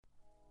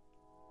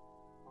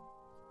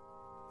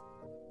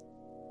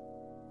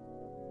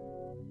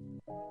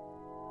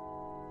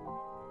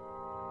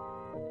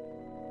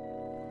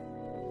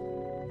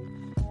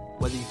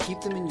Whether you keep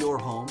them in your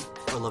home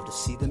or love to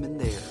see them in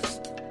theirs,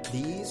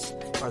 these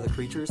are the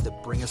creatures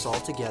that bring us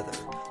all together.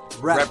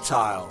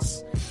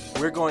 Reptiles.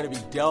 We're going to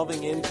be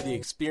delving into the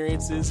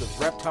experiences of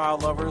reptile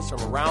lovers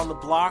from around the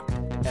block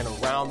and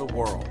around the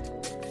world.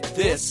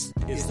 This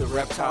is the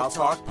Reptile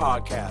Talk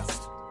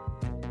Podcast.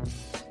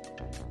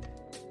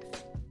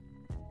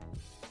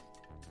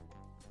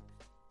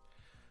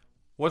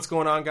 What's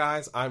going on,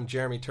 guys? I'm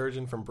Jeremy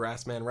Turgeon from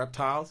Brassman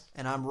Reptiles.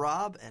 And I'm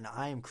Rob, and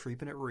I am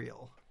keeping it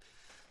real.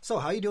 So,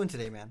 how you doing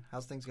today, man?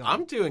 How's things going?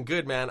 I'm doing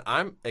good, man.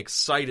 I'm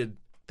excited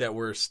that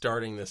we're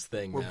starting this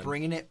thing, We're man.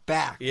 bringing it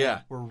back.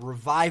 Yeah. We're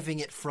reviving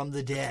it from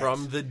the dead.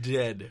 From the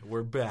dead.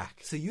 We're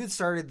back. So, you had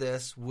started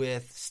this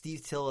with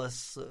Steve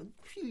Tillis a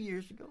few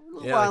years ago, a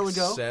little Yeah, while like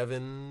ago.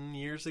 7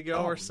 years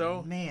ago or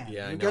so. Man,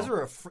 Yeah, I you know. guys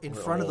were in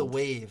We're front of the old.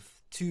 wave.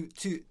 Too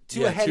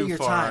Yeah, ahead too of your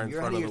far time. in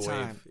You're front ahead of of your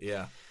the time. wave.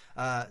 Yeah.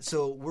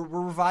 So we're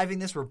reviving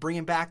this. We're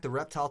bringing back the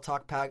Reptile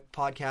Talk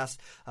podcast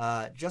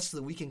just so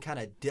that we can kind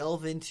of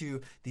delve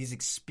into these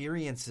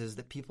experiences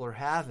that people are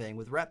having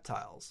with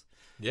reptiles.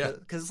 Yeah.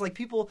 Because it's like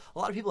a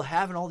lot of people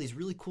having all these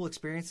really cool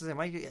experiences. They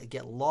might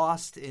get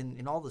lost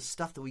in all the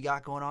stuff that we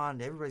got going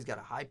on. Everybody's got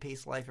a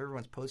high-paced life.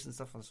 Everyone's posting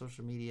stuff on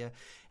social media.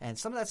 And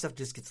some of that stuff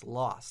just gets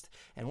lost.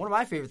 And one of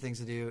my favorite things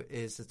to do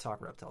is to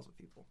talk reptiles with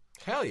people.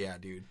 Hell yeah,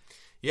 dude.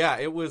 Yeah,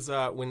 it was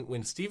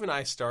when Steve and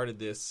I started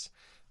this,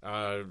 like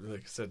I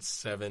said,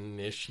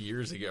 7-ish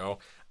years ago,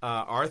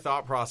 our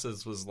thought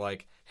process was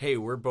like, hey,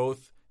 we're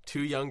both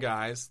two young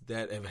guys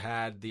that have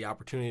had the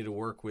opportunity to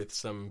work with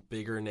some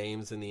bigger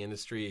names in the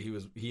industry.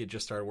 He had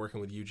just started working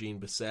with Eugene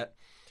Bissett.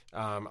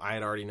 I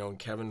had already known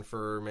Kevin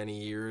for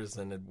many years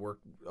and had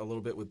worked a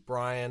little bit with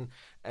Brian,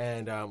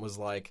 and was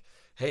like,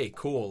 hey,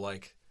 cool,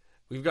 like,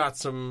 we've got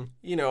some,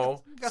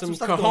 some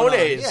stuff going on.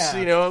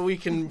 cojones, Yeah. we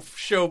can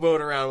showboat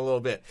around a little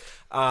bit.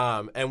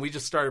 And we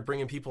just started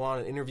bringing people on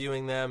and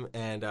interviewing them.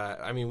 And,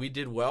 we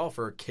did well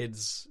for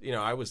kids.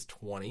 I was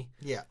 20.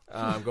 Yeah.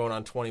 Going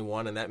on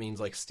 21. And that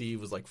means, like,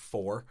 Steve was, like,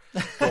 4,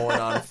 going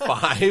on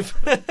 5.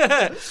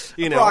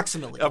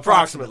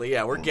 Approximately.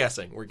 Yeah, we're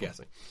guessing.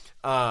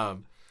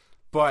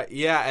 But,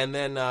 yeah,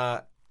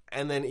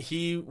 and then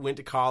he went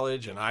to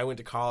college, and I went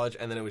to college,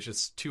 and then it was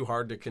just too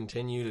hard to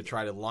continue to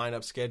try to line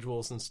up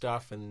schedules and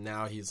stuff. And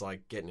now he's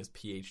like getting his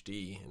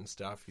PhD and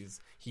stuff.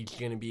 He's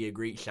going to be a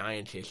great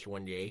scientist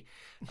one day.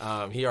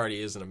 He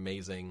already is an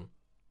amazing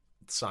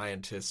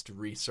scientist,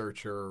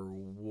 researcher,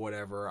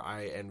 whatever.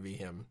 I envy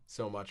him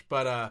so much.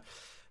 But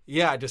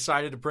I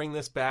decided to bring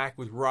this back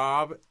with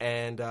Rob,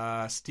 and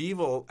Steve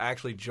will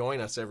actually join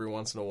us every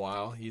once in a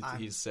while.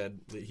 He's said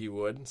that he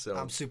would. So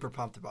I'm super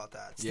pumped about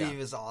that. Steve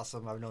is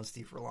awesome. I've known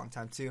Steve for a long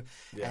time too,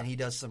 and he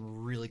does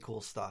some really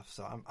cool stuff.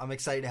 So I'm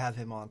excited to have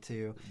him on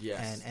too,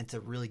 and to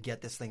really get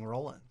this thing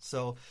rolling.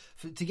 So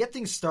to get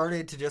things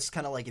started, to just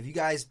kind of like, if you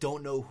guys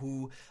don't know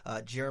who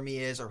Jeremy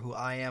is or who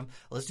I am,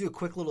 let's do a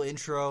quick little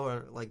intro,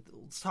 or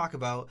let's talk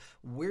about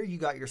where you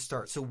got your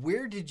start. So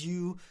where did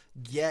you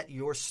get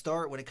your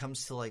start when it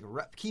comes to like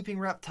keeping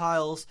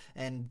reptiles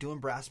and doing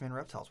Brassman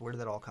Reptiles? Where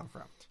did that all come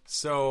from?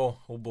 So,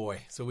 oh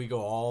boy. So we go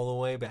all the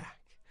way back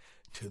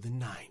to the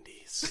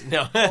 90s.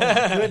 No.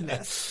 Oh,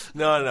 goodness.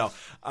 No.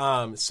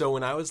 So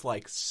when I was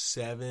like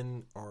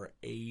 7 or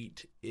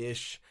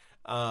 8-ish,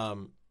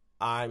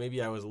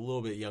 maybe I was a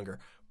little bit younger,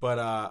 but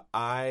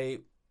I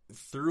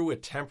threw a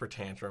temper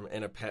tantrum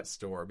in a pet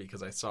store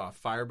because I saw a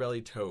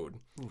fire-bellied toad,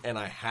 and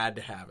I had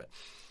to have it.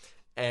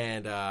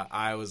 And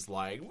I was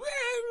like,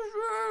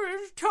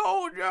 "Where's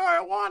toad?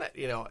 I want it,"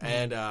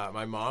 And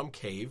my mom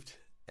caved,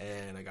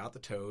 and I got the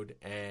toad,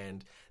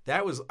 and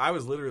I was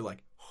literally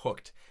like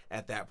hooked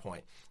at that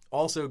point.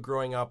 Also,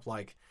 growing up,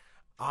 like,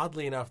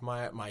 oddly enough,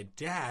 my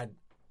dad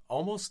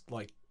almost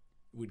like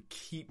would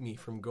keep me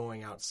from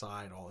going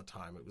outside all the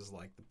time. It was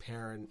like the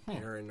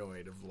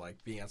paranoid of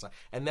like being outside,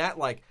 and that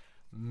like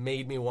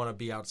made me want to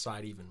be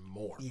outside even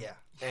more. Yeah.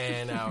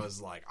 And I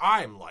was like,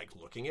 I'm like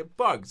looking at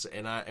bugs,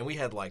 and we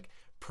had like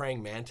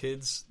praying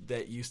mantids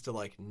that used to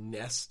like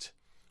nest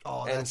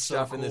and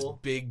stuff so cool. in this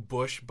big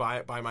bush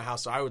by my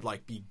house. So I would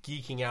like be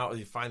geeking out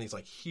and find these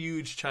like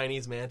huge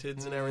Chinese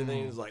mantids and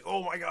everything. It was like,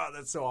 oh my God,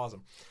 that's so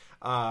awesome.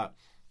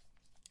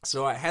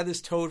 So I had this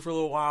toad for a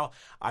little while.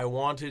 I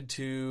wanted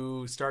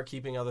to start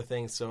keeping other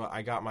things, so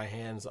I got my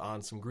hands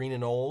on some green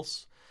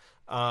anoles.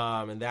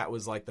 And that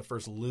was like the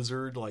first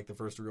lizard, like the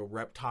first real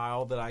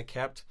reptile that I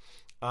kept.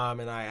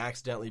 And I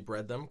accidentally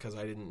bred them because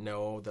I didn't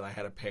know that I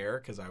had a pair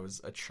because I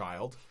was a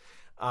child.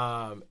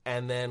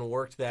 And then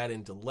worked that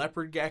into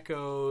leopard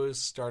geckos,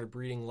 started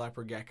breeding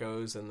leopard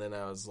geckos, and then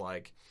I was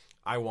like,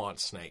 I want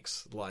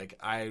snakes. Like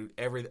I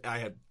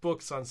had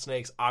books on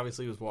snakes.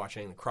 Obviously, was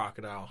watching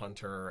Crocodile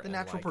Hunter. The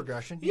natural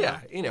progression. Yeah,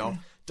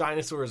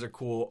 dinosaurs are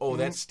cool. Oh,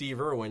 that's Steve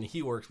Irwin.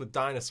 He works with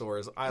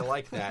dinosaurs. I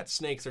like that.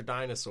 Snakes are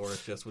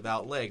dinosaurs just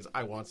without legs.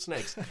 I want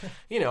snakes.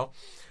 We all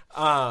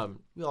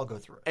go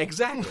through it.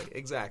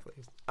 Exactly.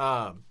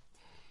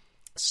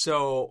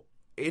 So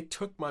it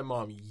took my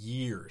mom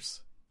years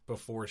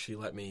before she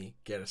let me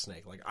get a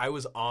snake. Like, I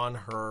was on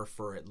her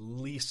for at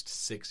least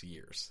 6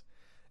 years.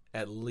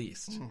 At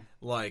least.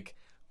 Like,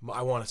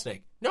 I want a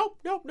snake. Nope.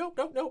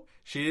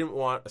 She didn't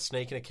want a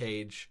snake in a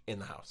cage in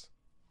the house.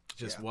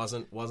 Just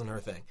wasn't her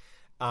thing.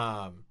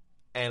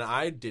 And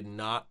I did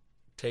not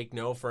take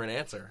no for an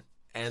answer.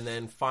 And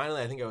then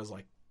finally, I think I was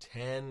like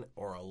 10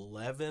 or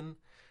 11,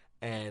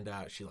 and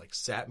she like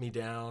sat me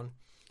down,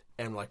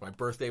 and like my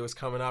birthday was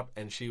coming up,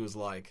 and she was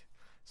like,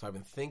 so I've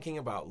been thinking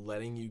about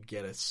letting you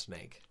get a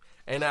snake.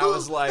 And I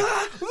was like,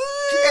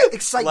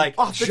 excited, like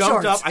off the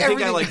jumped charts, up. I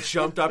think I like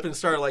jumped up and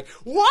started like,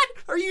 what?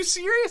 Are you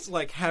serious?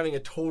 Like having a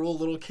total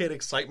little kid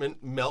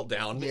excitement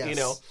meltdown, you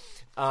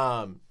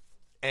know?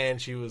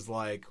 And she was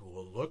like,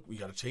 well, look, we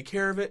got to take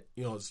care of it.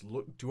 You know, let's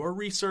do our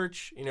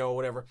research, you know,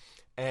 whatever.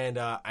 And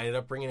I ended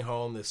up bringing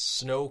home this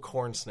snow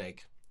corn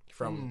snake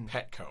from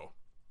Petco.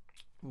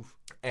 Oof.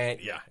 And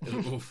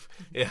oof.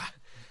 Yeah.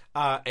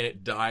 And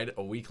it died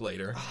a week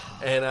later.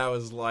 And I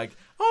was like,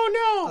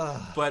 oh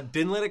no. But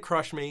didn't let it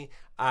crush me.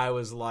 I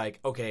was like,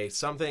 okay,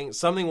 something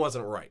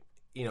wasn't right.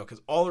 You know,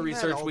 because all the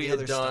research we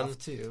had done.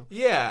 Too.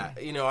 Yeah.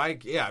 You know,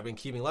 I've been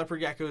keeping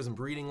leopard geckos and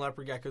breeding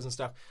leopard geckos and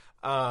stuff.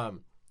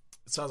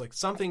 So I was like,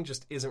 something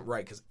just isn't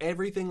right, because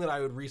everything that I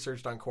would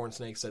researched on corn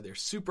snakes said they're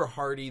super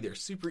hardy, they're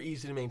super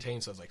easy to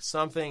maintain. So I was like,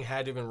 something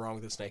had to have been wrong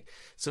with the snake.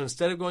 So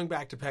instead of going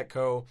back to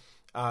Petco,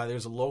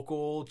 there's a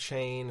local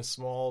chain, a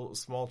small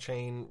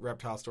chain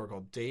reptile store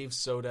called Dave's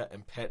Soda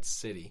and Pet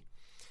City,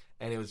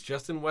 and it was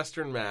just in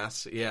Western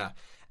Mass. Yeah,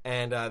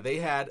 and they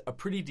had a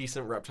pretty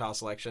decent reptile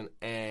selection,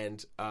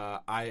 and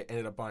I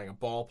ended up buying a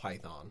ball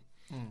python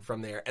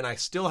from there, and I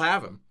still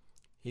have him.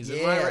 He's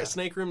in my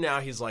snake room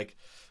now. He's like,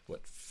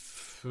 what,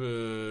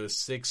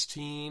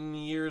 16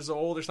 years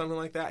old or something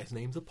like that. His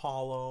name's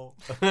Apollo.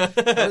 That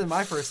was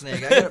my first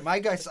snake. I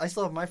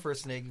still have my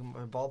first snake,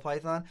 a ball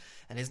python,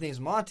 and his name's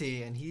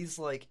Monty, and he's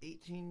like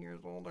 18 years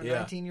old or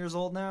 19 years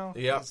old now.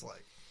 Yep. He's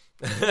like,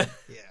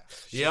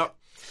 Yep.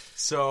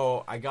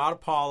 So I got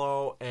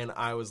Apollo, and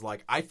I was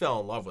like, I fell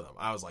in love with him.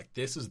 I was like,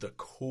 this is the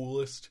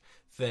coolest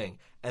thing.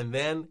 And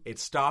then it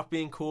stopped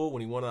being cool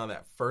when he went on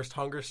that first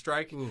hunger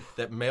strike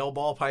that male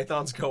ball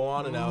pythons go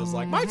on, and I was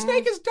like, my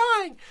snake is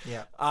dying.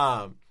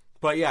 Yeah.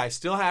 But yeah, I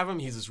still have him.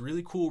 He's this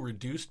really cool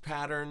reduced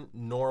pattern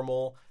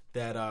normal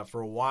that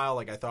for a while,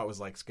 like, I thought was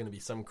like going to be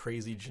some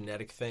crazy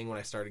genetic thing when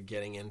I started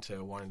getting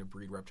into wanting to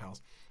breed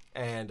reptiles.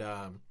 And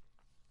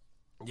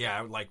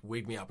it would like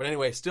wig me up. But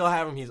anyway, still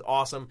have him. He's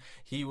awesome.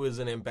 He was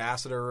an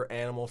ambassador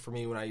animal for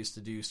me when I used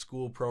to do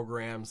school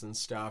programs and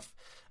stuff.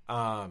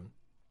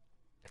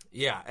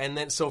 Yeah, and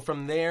then so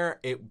from there,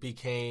 it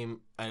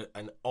became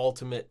an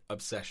ultimate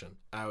obsession.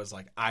 I was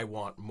like, I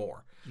want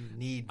more. You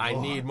need more. I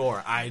need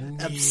more. I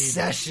need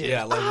obsession.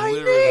 Yeah, like I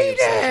literally need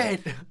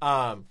obsession.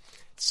 It.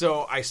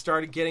 So I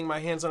started getting my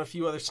hands on a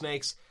few other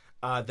snakes.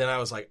 Then I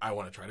was like, I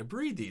want to try to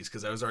breed these,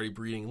 because I was already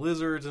breeding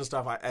lizards and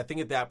stuff. I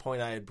think at that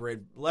point I had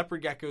bred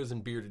leopard geckos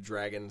and bearded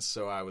dragons.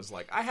 So I was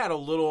like, I had a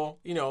little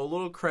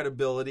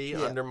credibility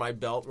under my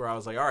belt where I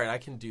was like, all right, I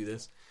can do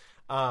this.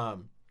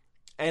 And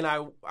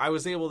I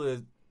was able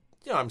to,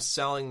 I'm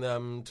selling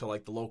them to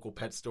like the local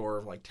pet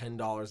store for like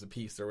 $10 a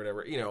piece or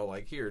whatever.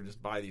 Like, here, just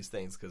buy these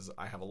things because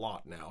I have a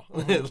lot now.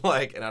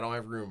 Like, and I don't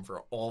have room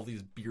for all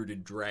these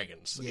bearded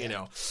dragons.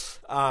 There's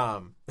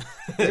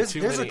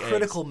a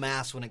critical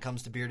mass when it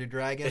comes to bearded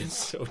dragons. It's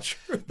so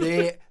true.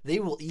 They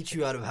will eat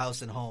you out of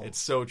house and home.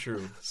 It's so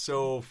true.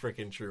 So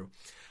freaking true.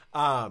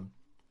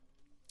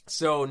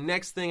 So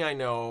next thing I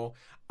know,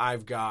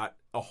 I've got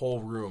a whole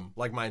room,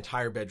 like my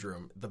entire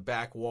bedroom. The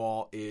back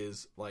wall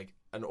is like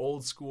an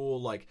old school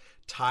like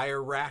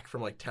tire rack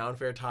from like Town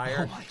Fair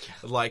Tire,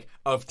 like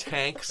of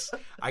tanks.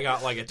 I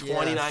got like a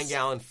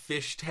 29-gallon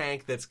fish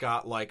tank that's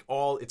got like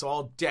it's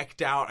all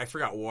decked out. I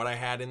forgot what I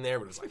had in there,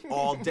 but it was like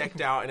all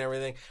decked out and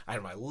everything. I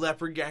had my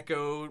leopard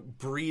gecko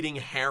breeding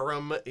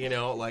harem,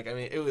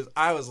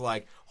 I was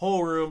like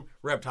whole room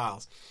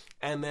reptiles.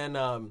 And then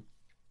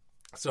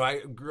so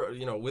I grew,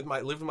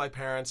 lived with my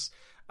parents.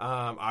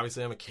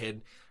 Obviously I'm a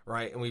kid.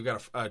 Right, and we've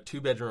got a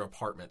 2-bedroom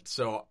apartment,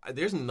 so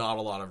there's not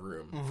a lot of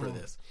room for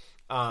this.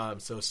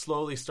 So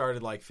slowly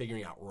started like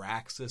figuring out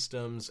rack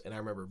systems, and I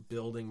remember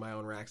building my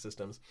own rack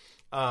systems.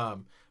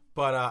 But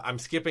I'm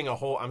skipping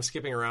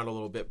around a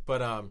little bit.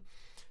 But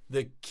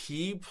the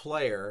key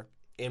player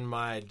in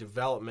my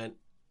development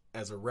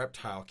as a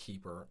reptile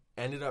keeper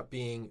ended up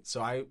being,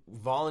 so I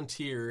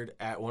volunteered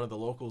at one of the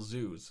local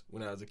zoos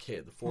when I was a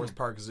kid, the Forest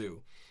Park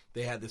Zoo.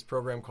 They had this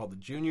program called the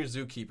Junior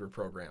Zookeeper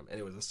Program, and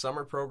it was a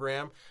summer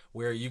program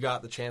where you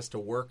got the chance to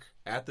work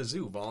at the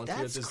zoo, volunteer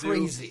at the zoo. That's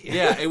crazy.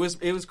 Yeah, it was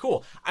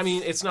cool. I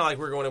mean, it's not like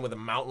we're going in with the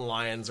mountain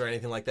lions or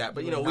anything like that,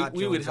 but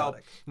we would help.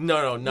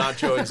 No, not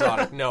Joe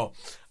Exotic. No.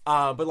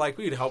 But like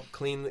we would help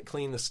clean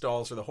the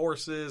stalls for the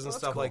horses and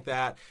stuff like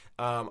that.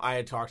 I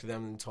had talked to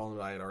them and told them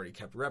that I had already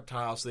kept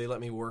reptiles, so they let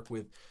me work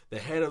with the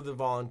head of the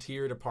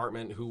volunteer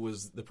department, who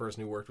was the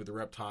person who worked with the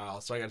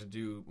reptiles. So I got to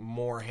do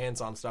more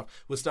hands-on stuff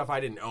with stuff I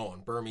didn't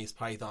own, Burmese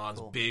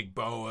pythons, big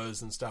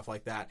boas, and stuff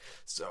like that.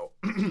 So,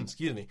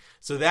 excuse me.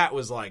 So that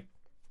was like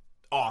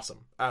awesome.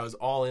 I was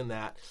all in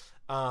that.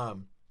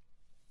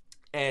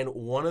 And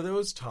one of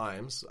those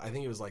times, I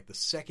think it was like the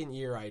second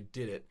year I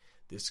did it,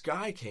 this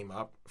guy came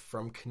up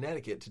from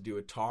Connecticut to do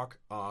a talk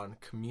on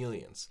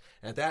chameleons.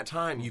 And at that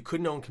time, you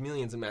couldn't own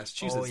chameleons in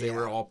Massachusetts. They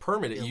were all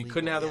permitted. Illegal, you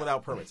couldn't have them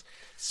without permits.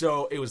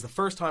 So it was the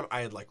first time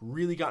I had like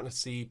really gotten to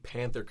see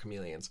panther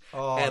chameleons.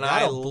 Oh, and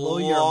I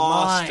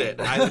lost it.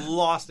 I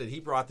lost it.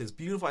 He brought this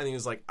beautiful, I think it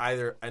was like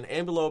either an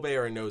ambilobe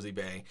or a nosy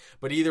bay.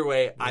 But either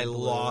way, I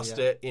lost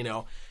it, you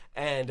know.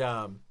 And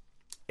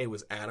it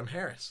was Adam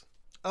Harris.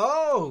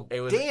 Oh,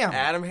 it was damn.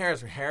 Adam Harris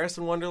from Harris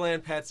and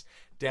Wonderland Pets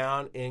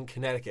down in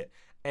Connecticut.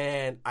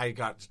 And I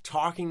got to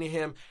talking to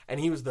him, and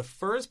he was the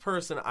first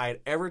person I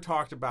had ever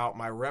talked about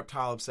my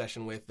reptile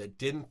obsession with that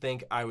didn't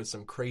think I was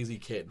some crazy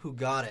kid. Who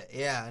got it,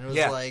 yeah. And it was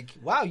like,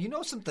 wow, you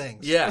know some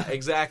things. Yeah,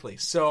 exactly.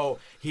 So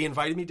he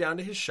invited me down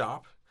to his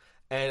shop,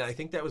 and I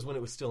think that was when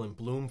it was still in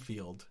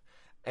Bloomfield.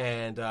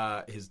 And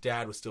his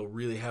dad was still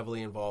really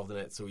heavily involved in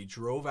it. So he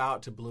drove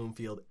out to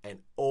Bloomfield, and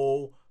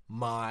oh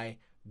my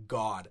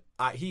God,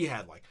 he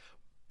had like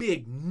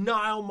big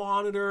Nile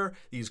monitor,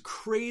 these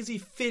crazy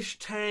fish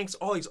tanks,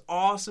 all these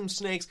awesome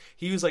snakes.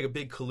 He was like a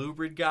big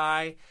colubrid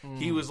guy.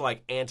 He was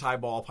like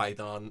anti-ball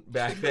python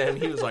back then.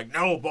 He was like,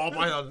 no, ball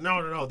pythons,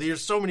 no.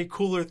 There's so many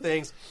cooler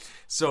things.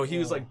 So he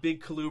was like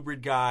big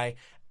colubrid guy,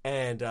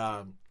 and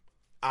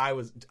I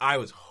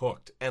was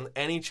hooked. And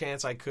any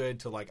chance I could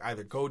to like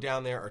either go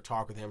down there or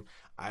talk with him,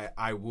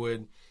 I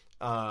would.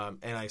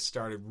 And I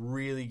started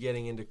really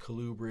getting into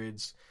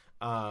colubrids.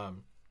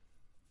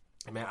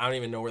 Man, I don't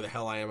even know where the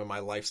hell I am in my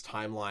life's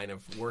timeline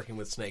of working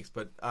with snakes,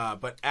 but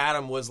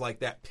Adam was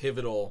like that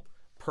pivotal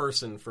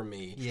person for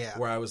me,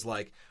 where I was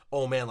like,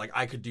 oh man, like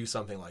I could do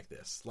something like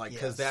this, like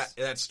because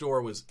that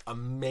store was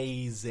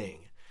amazing.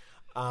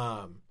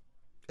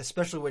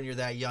 Especially when you're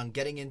that young,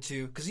 getting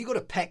into, because you go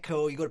to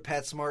Petco, you go to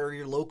PetSmart, or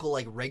your local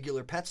like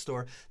regular pet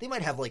store, they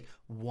might have like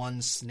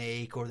one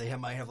snake, or they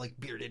might have like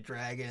bearded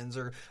dragons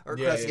or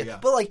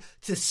but like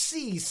to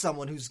see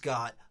someone who's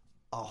got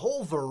a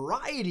whole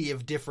variety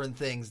of different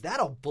things,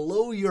 that'll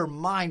blow your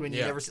mind when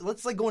you never see.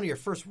 Let's like go into your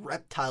first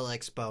reptile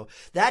expo.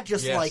 That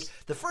just like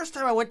the first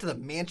time I went to the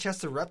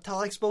Manchester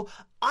Reptile Expo,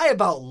 I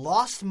about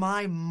lost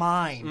my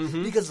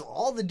mind because of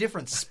all the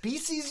different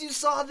species you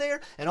saw there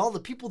and all the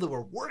people that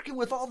were working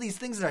with all these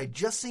things that I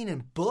just seen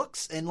in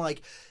books, and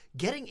like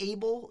being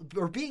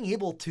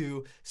able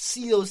to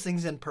see those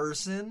things in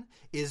person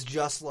is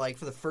just like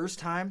for the first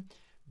time.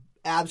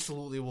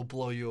 Absolutely will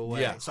blow you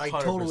away. Yeah, so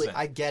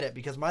I get it,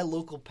 because my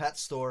local pet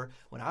store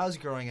when I was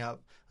growing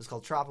up was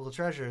called Tropical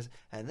Treasures,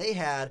 and they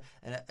had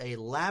a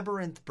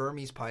labyrinth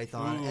Burmese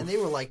python. Oof. And they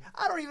were like,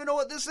 I don't even know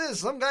what this is.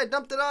 Some guy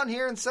dumped it on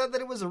here and said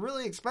that it was a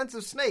really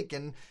expensive snake,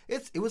 and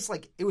it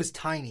was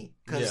tiny,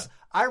 because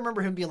I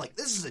remember him being like,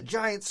 this is a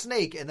giant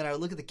snake, and then I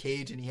would look at the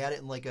cage and he had it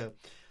in like a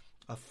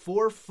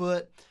 4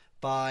 foot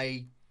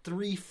by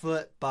 3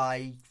 foot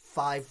by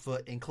 5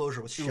 foot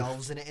enclosure with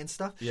shelves in it and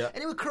stuff. Yeah.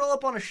 And it would curl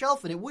up on a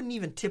shelf and it wouldn't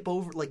even tip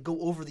over, like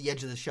go over the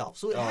edge of the shelf.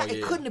 So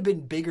it couldn't have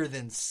been bigger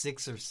than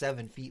 6 or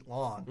 7 feet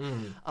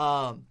long.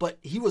 But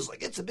he was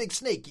like, it's a big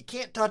snake. You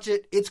can't touch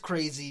it. It's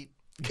crazy.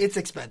 It's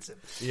expensive.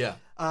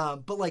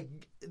 But like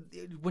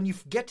when you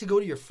get to go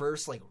to your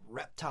first like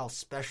reptile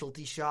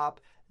specialty shop,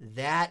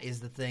 that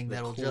is the thing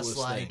that'll just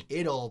like,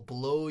 it'll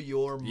blow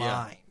your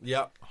mind.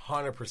 Yep.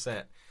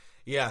 100%.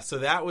 Yeah. So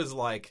that was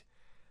like,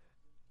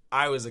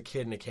 I was a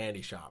kid in a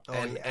candy shop.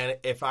 And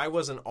if I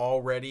wasn't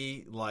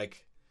already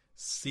like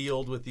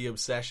sealed with the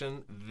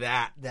obsession,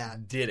 that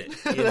did it.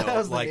 You know, that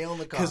was like, the nail in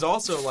the coffin. Because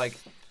also like,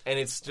 and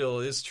it still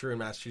is true in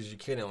Massachusetts,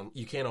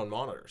 you can't own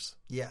monitors.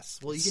 Yes.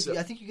 Well,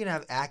 I think you can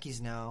have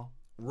Ackies now,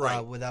 right,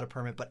 without a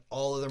permit, but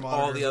all other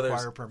monitors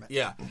require a permit.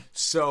 Yeah.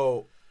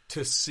 So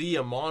to see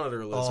a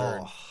monitor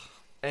lizard,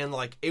 and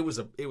like it was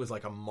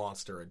like a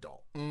monster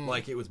adult,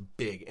 like it was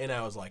big, and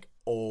I was like,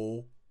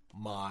 oh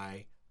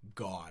my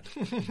God,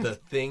 the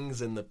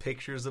things in the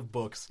pictures of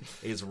books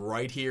is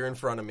right here in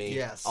front of me,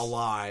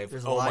 alive.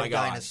 There's a live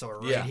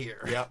dinosaur right here.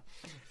 Yep.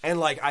 And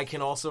like I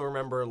can also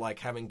remember like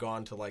having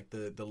gone to like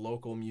the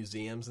local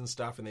museums and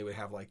stuff, and they would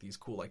have like these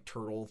cool like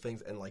turtle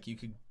things, and like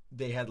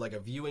they had like a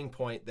viewing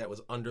point that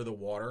was under the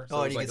water.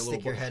 So and you like could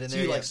stick your head in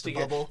there, like stick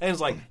bubble. And it's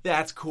like,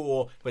 that's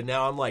cool, but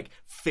now I'm like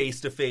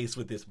face to face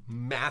with this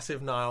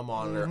massive Nile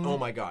monitor. Oh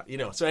my God, you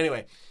know. So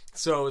anyway,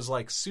 so I was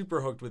like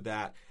super hooked with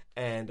that.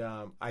 And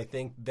I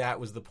think that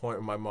was the point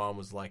where my mom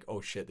was like,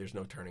 "Oh shit, there's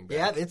no turning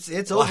back." Yeah,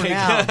 it's over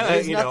now.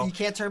 There's nothing, you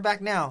can't turn back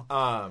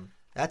now.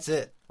 That's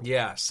it.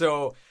 Yeah.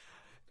 So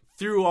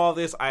through all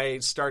this, I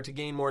start to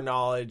gain more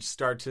knowledge,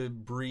 start to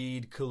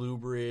breed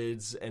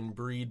colubrids and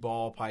breed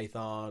ball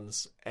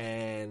pythons,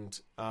 and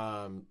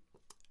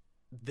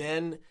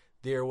then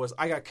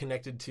I got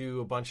connected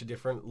to a bunch of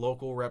different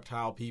local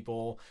reptile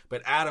people,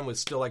 but Adam was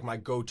still like my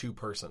go-to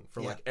person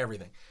for like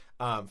everything.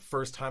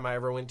 First time I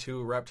ever went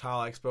to a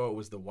reptile expo, it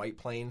was the White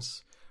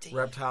Plains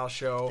Reptile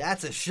Show.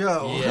 That's a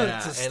show. Yeah,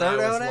 to start and I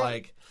was out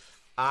like,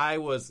 I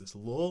was this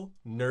little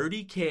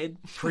nerdy kid,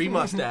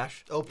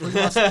 pre-mustache.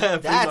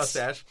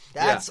 Pre-mustache.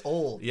 That's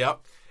old.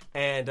 Yep.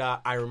 And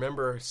I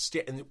remember,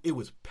 and it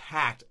was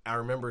packed. I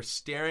remember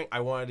staring. I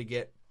wanted to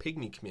get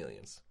pygmy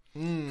chameleons.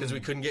 because we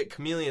couldn't get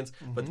chameleons,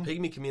 but the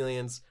pygmy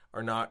chameleons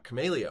are not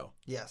cameleo.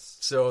 Yes.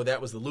 So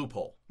that was the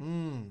loophole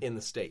in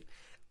the state.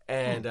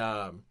 And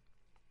I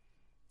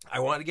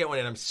wanted to get one,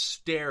 and I'm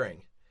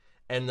staring.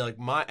 And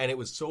and it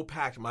was so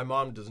packed. My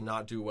mom does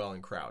not do well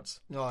in crowds.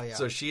 Oh yeah.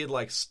 So she had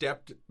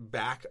stepped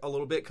back a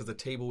little bit because the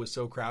table was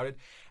so crowded.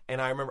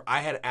 And I remember I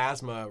had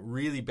asthma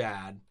really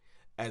bad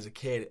as a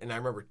kid, and I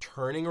remember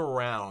turning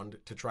around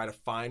to try to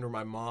find where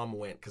my mom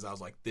went because I was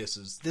like, "These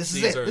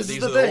are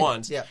the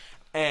ones." Yeah.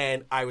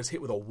 And I was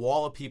hit with a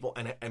wall of people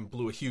and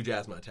blew a huge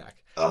asthma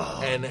attack,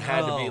 and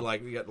had to be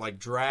we got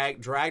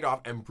dragged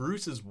off. And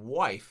Bruce's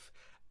wife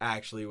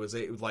actually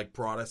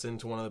brought us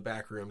into one of the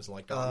back rooms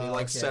and got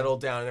me settled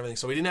down and everything.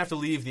 So we didn't have to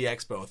leave the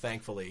expo,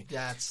 thankfully.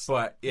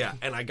 But yeah,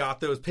 and I got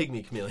those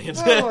pygmy chameleons.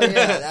 Oh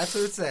yeah, that's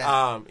what it's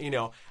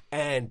at.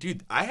 And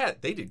dude,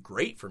 they did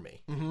great for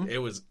me. I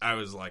was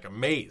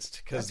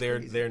amazed because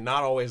they're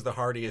not always the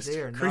hardiest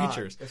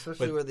creatures,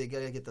 especially where they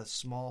gotta get the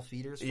small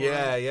feeders.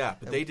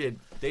 But they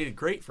did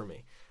great for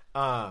me.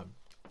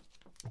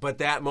 But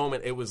that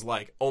moment, it was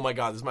like, oh my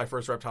god, this is my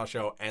first reptile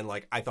show, and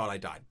I thought I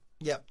died.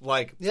 Yep.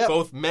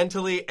 Both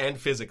mentally and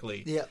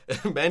physically.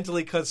 Yep.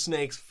 Mentally because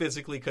snakes,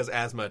 physically because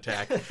asthma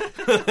attack.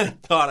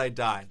 Thought I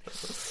died.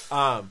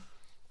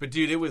 But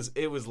dude, it was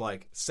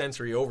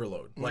sensory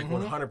overload,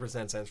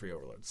 100% sensory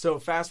overload. So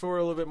fast forward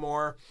a little bit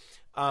more,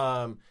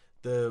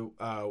 the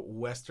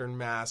Western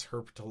Mass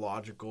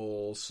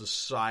Herpetological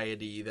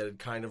Society that had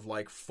kind of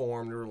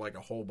formed, or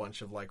a whole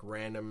bunch of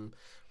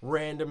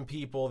random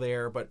people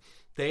there, but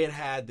they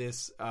had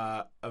this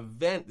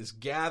event, this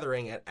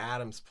gathering at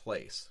Adam's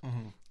place.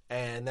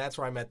 And that's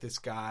where I met this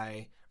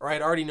guy, or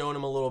I'd already known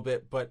him a little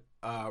bit, but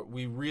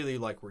we really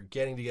were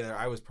getting together.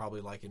 I was probably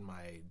in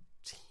my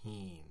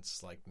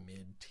teens,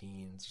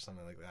 mid-teens or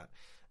something like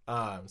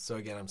that. So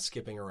again, I'm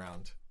skipping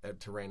around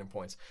to random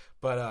points.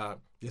 But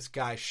this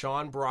guy,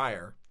 Sean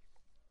Breyer,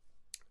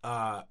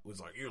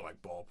 was like, "You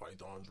like ball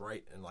pythons,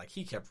 right?" And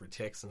he kept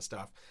retics and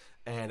stuff.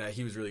 And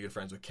he was really good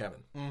friends with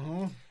Kevin.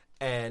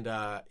 And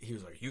he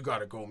was like, "You got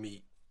to go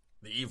meet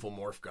the evil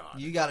morph god.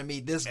 You got to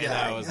meet this guy." And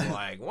I was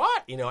like,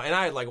 "What?" And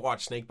I had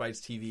watched Snake Bites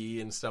TV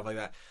and stuff like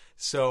that.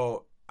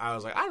 So I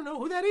was like, "I don't know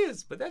who that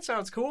is, but that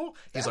sounds cool."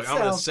 He's like, "I'm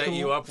going to set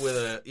you up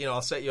with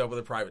I'll set you up with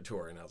a private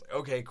tour." And I was like,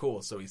 "Okay,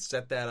 cool." So he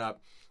set that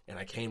up, and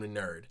I came to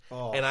Nerd.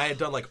 And I had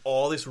done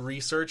all this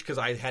research because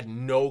I had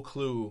no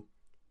clue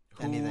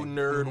who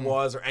Nerd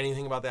was or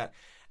anything about that.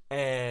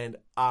 And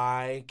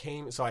I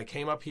came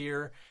up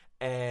here,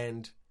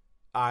 and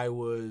I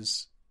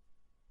was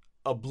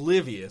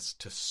oblivious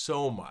to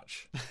so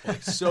much,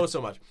 so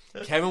much.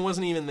 Kevin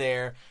wasn't even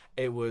there.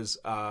 It was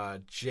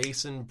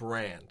Jason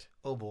Brand.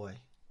 Oh boy.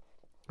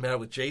 Met up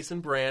with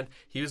Jason Brand.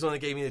 He was the one that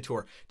gave me the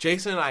tour.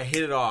 Jason and I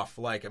hit it off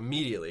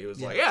immediately. It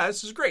was yeah,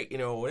 this is great,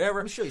 whatever.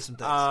 Let me show you some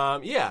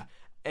things. Yeah.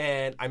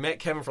 And I met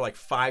Kevin for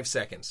 5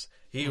 seconds.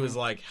 He was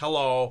like,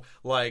 hello,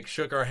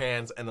 shook our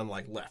hands, and then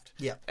left.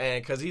 Yeah.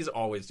 And because he's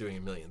always doing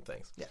a million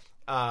things. Yeah.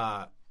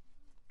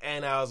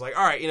 And I was like,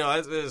 all right,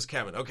 this is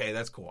Kevin. Okay,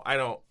 that's cool.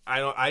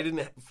 I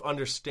didn't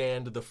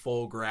understand the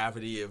full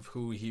gravity of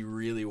who he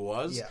really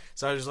was. Yeah.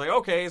 So I was just like,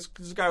 okay, it's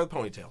a guy with a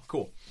ponytail.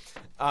 Cool.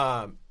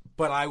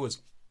 But I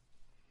was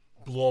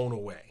blown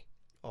away.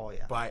 Oh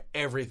yeah. By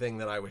everything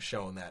that I was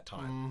shown that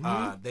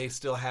time. They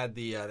still had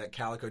the that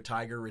calico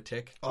tiger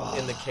retic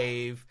in the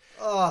cave.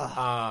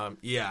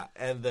 Yeah,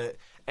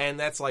 and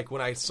that's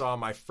when I saw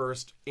my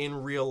first in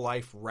real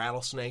life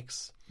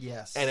rattlesnakes.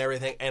 Yes. And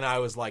everything, and I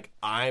was like,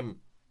 I'm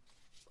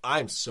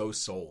so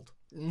sold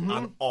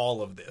on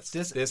all of this.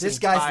 This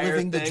guy's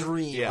living the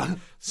dream. Yeah.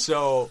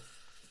 So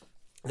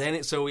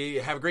so we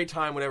have a great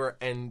time, whatever.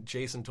 And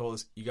Jason told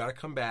us, you got to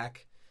come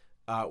back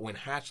when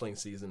hatchling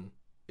season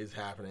is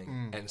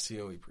happening and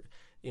see what we,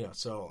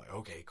 So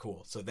okay,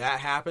 cool. So that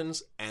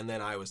happens, and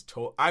then I was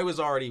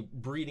already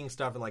breeding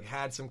stuff and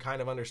had some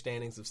kind of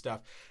understandings of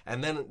stuff.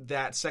 And then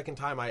that second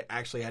time, I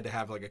actually had to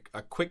have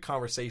a quick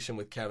conversation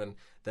with Kevin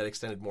that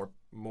extended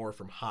more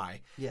from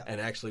high, and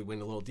actually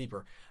went a little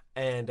deeper.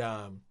 And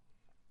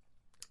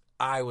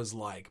I was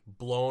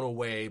blown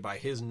away by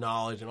his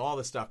knowledge and all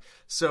this stuff.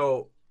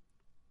 So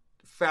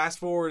fast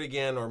forward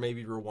again, or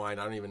maybe rewind.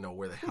 I don't even know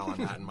where the hell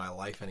I'm at in my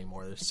life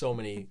anymore. There's so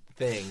many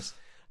things.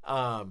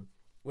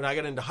 When I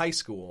got into high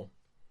school,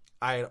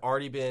 I had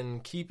already been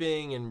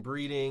keeping and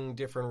breeding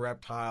different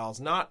reptiles,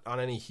 not on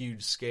any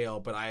huge scale,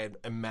 but I had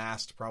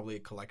amassed probably a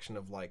collection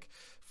of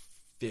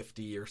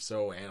 50 or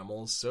so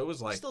animals. So it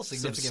was still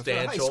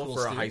substantial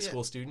for a high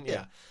school student.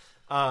 Yeah.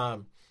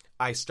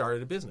 I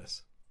started a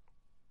business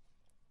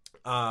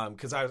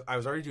because I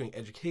was already doing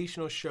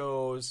educational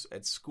shows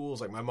at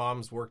schools. My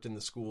mom's worked in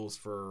the schools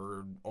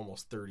for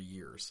almost 30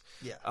 years.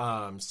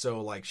 Yeah.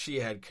 So she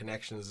had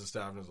connections and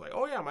stuff, and was like,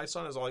 oh yeah, my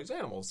son has all these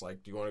animals. Do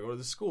you want to go to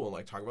this school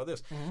and talk about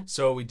this?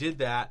 So we did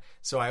that.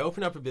 So I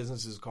opened up a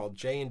business. It's called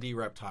J&D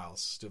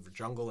Reptiles, stood for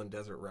Jungle and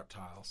Desert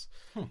Reptiles.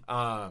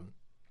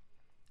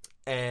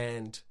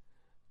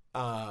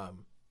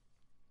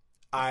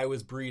 I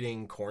was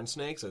breeding corn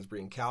snakes. I was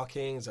breeding cow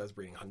kings. I was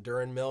breeding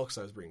Honduran milks.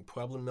 I was breeding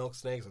Pueblan milk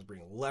snakes. I was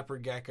breeding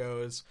leopard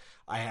geckos.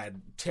 I had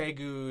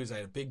tegus. I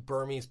had a big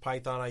Burmese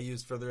python I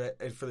used for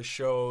the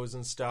shows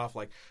and stuff.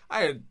 Like,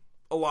 I had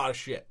a lot of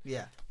shit.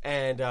 Yeah.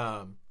 And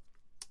I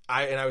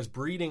was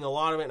breeding a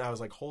lot of it, and I was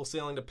like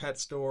wholesaling to pet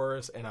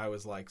stores, and I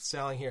was like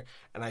selling here,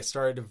 and I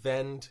started to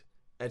vend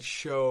at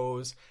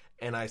shows,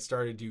 and I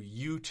started to do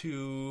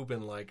YouTube,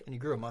 and you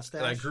grew a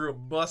mustache. And I grew a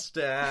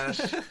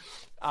mustache.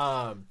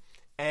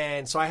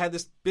 And so I had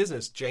this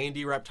business,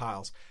 J&D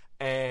Reptiles,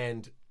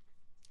 and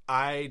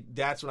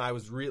that's when I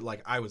was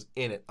I was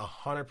in it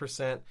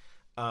 100%.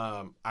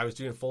 I was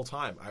doing it full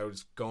time. I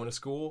was going to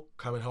school,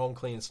 coming home,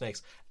 cleaning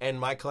snakes, and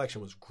my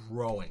collection was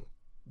growing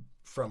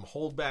from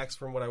holdbacks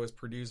from what I was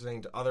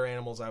producing to other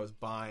animals I was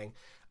buying.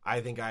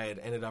 I think I had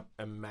ended up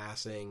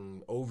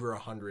amassing over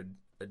 100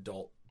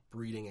 adult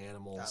breeding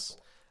animals.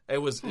 It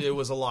was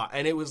a lot,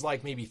 and it was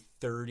like maybe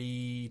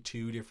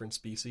 32 different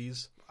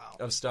species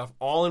of stuff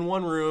all in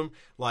one room,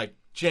 like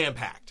jam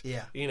packed.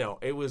 Yeah,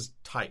 it was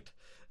tight.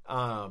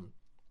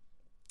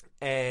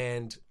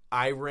 And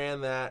I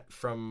ran that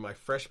from my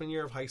freshman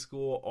year of high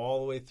school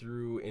all the way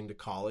through into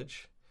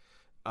college.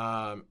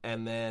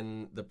 And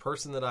then the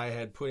person that I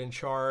had put in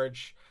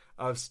charge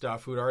of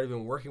stuff, who had already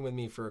been working with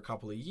me for a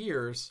couple of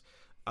years,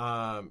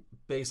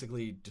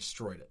 basically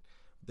destroyed it.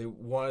 They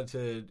wanted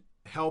to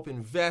help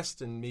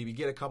invest and maybe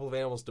get a couple of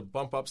animals to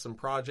bump up some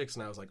projects,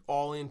 and I was like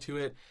all into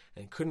it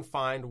and couldn't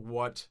find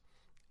what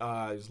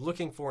I was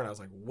looking for, and I was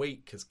like,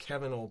 wait, because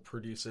Kevin will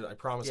produce it. I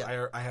promise.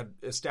 Yeah. I had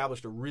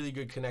established a really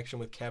good connection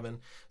with Kevin,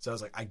 so I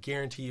was like, I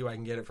guarantee you I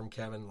can get it from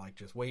Kevin. Like,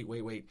 just wait.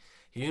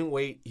 He didn't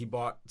wait. He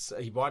bought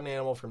an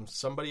animal from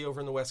somebody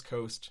over in the West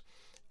Coast,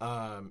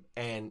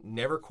 and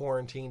never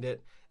quarantined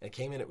it. And it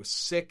came in, it was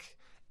sick,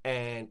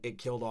 and it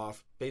killed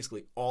off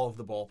basically all of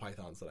the ball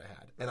pythons that I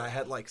had. And I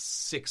had like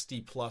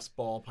 60 plus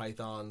ball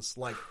pythons,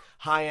 like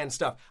high end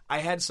stuff. I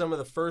had some of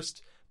the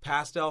first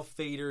pastel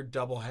fader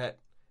double het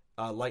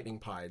lightning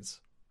pieds.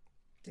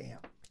 Damn.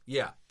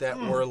 Yeah, that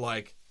were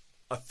like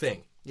a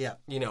thing. Yeah.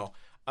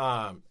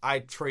 I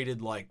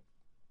traded like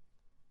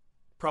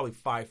probably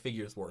 5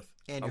 figures worth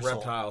of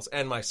reptiles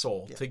and my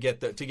soul to get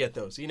those.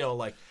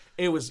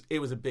 It was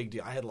a big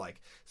deal. I had like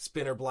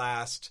spinner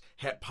blast,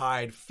 het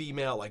pied,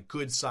 female, like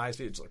good size.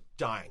 It's like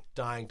dying.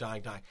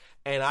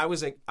 And I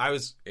was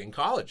in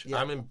college. Yeah.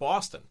 I'm in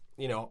Boston.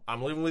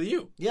 I'm living with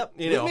you. Yep.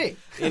 With me.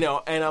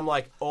 And I'm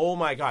like, oh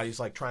my God, he's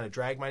like trying to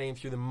drag my name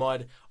through the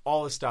mud,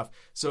 all this stuff.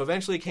 So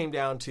eventually it came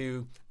down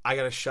to, I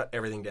got to shut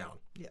everything down.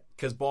 Yeah.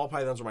 Because ball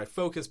pythons were my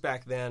focus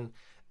back then,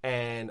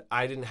 and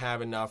I didn't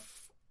have enough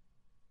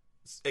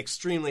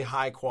extremely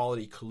high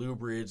quality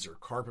colubrids or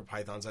carpet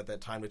pythons at that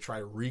time to try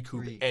to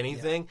recoup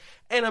anything.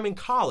 Yeah. And I'm in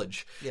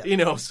college,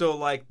 so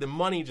like the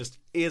money just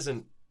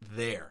isn't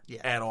there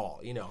at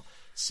all,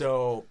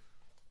 So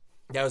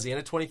that was the end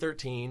of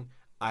 2013.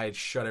 I had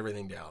shut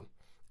everything down,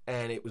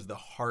 and it was the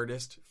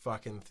hardest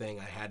fucking thing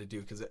I had to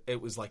do, because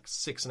it was like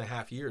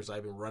 6.5 years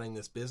I've been running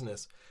this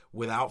business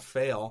without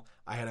fail.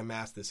 I had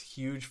amassed this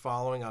huge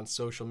following on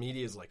social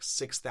media, is like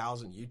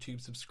 6,000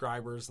 YouTube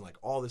subscribers, and like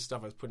all this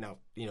stuff I was putting out,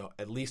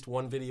 at least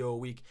one video a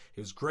week.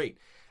 It was great.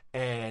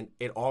 And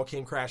it all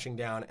came crashing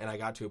down, and I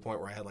got to a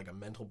point where I had like a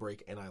mental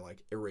break, and I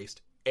like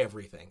erased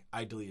everything.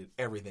 I deleted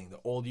everything,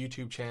 the old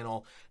YouTube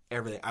channel,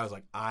 everything. I was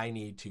like, I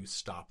need to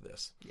stop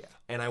this. Yeah.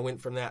 And I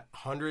went from that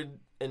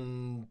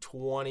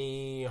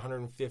 120,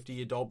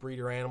 150 adult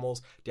breeder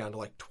animals down to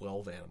like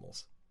 12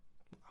 animals.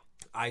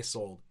 I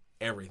sold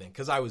everything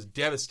because I was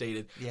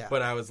devastated. Yeah.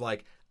 But I was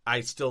like, I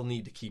still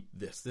need to keep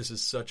this. This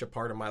is such a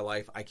part of my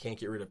life. I can't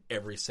get rid of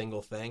every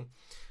single thing.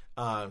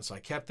 So I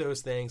kept those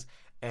things,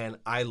 and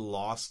I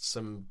lost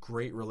some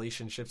great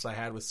relationships I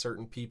had with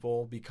certain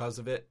people because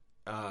of it.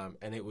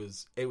 And it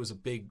was a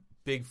big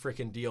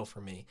freaking deal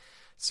for me.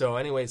 So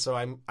anyway,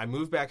 I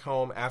moved back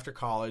home after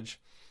college,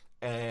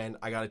 and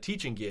I got a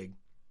teaching gig.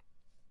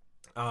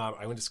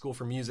 I went to school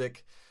for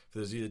music, for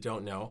those of you that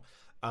don't know,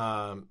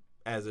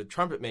 as a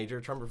trumpet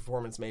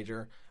performance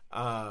major.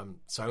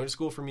 So I went to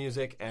school for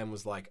music and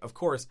was like, of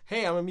course,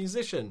 hey, I'm a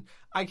musician.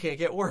 I can't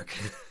get work,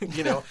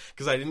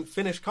 because I didn't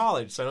finish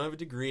college, so I don't have a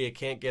degree. I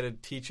can't get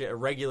a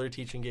regular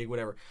teaching gig,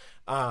 whatever.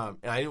 And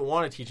I didn't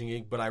want a teaching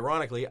gig, but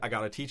ironically, I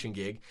got a teaching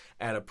gig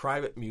at a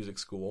private music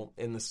school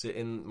in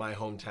my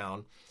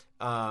hometown.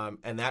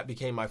 And that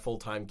became my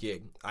full-time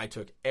gig. I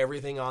took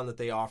everything on that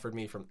they offered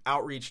me, from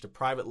outreach to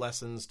private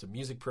lessons to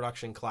music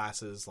production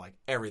classes, like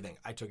everything.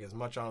 I took as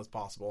much on as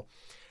possible,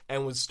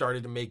 and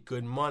started to make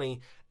good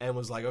money, and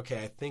was like,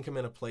 okay, I think I'm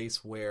in a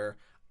place where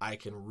I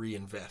can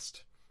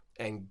reinvest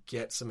and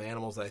get some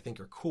animals that I think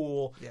are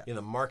cool. Yeah.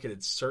 The market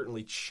had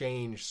certainly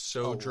changed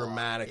so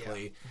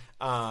dramatically.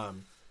 Yeah.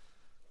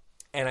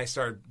 And I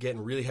started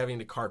getting really heavy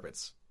into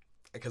carpets,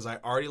 because I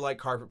already like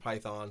carpet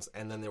pythons,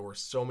 and then there were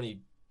so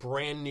many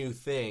brand new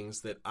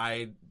things that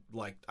I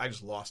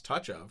just lost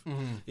touch of.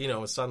 Mm-hmm. It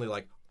was suddenly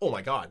like, oh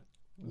my God,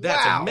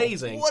 that's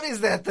amazing. What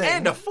is that thing?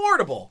 And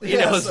affordable.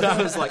 So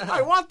I was like,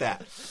 I want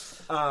that.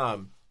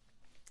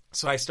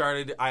 So I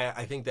started,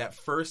 I think that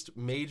first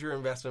major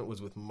investment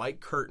was with Mike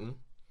Curtin.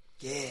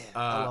 Yeah,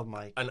 I love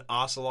Mike. An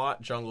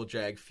Ocelot Jungle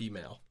Jag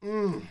female.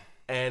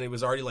 And it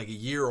was already like a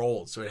year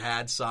old, so it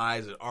had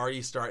size. It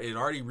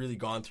already really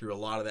gone through a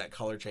lot of that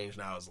color change,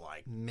 and I was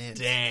like,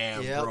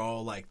 damn,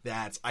 bro, like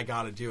I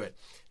gotta do it.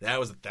 That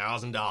was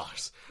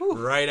 $1,000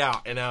 right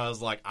out. And I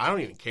was like, I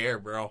don't even care,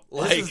 bro.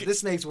 Like,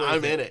 this snake's worth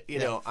I'm in it. You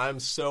know, I'm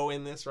so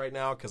in this right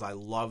now because I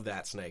love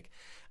that snake.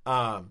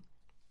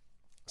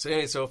 So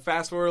anyway, so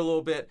fast forward a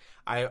little bit,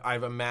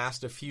 I've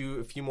amassed a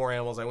few more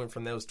animals. I went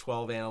from those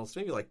 12 animals to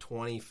maybe like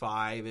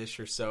 25-ish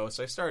or so.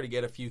 So I started to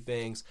get a few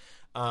things.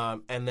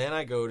 And then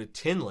I go to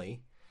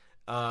Tinley.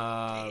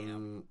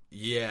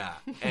 Yeah.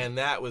 And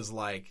that was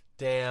like,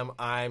 damn,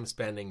 I'm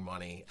spending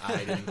money. I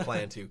didn't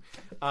plan to.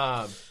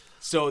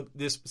 So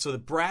the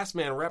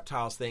Brassman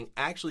Reptiles thing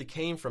actually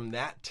came from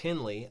that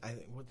Tinley. I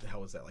think, what the hell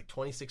was that? Like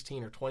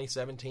 2016 or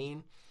 2017?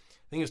 I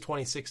think it was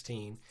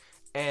 2016.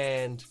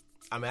 And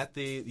I'm at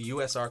the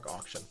US Arc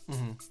auction.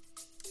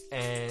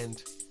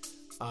 And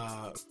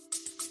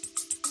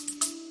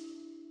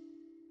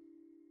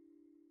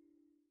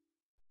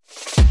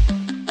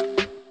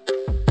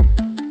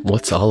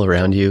what's all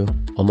around you,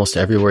 almost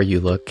everywhere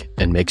you look,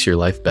 and makes your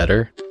life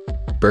better?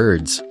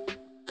 Birds.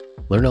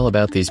 Learn all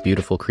about these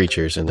beautiful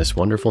creatures in this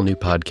wonderful new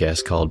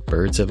podcast called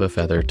Birds of a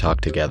Feather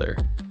Talk Together.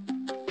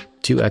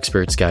 Two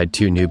experts guide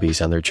two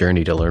newbies on their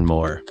journey to learn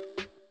more.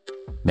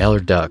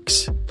 Mallard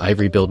ducks,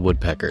 ivory-billed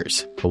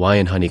woodpeckers,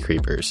 Hawaiian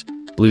honeycreepers,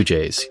 blue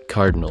jays,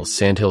 cardinals,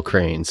 sandhill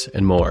cranes,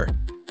 and more.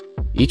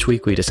 Each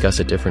week we discuss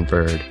a different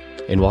bird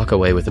and walk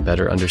away with a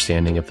better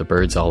understanding of the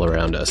birds all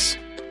around us.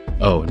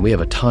 Oh, and we have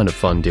a ton of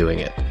fun doing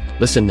it.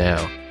 Listen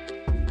now.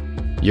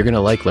 You're going to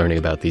like learning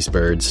about these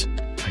birds.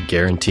 I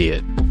guarantee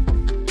it.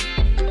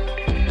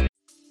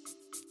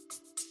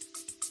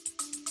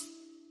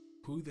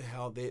 Who the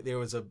hell? There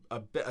was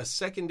a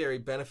secondary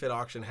benefit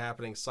auction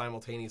happening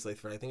simultaneously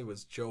for, I think it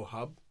was Joe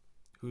Hub,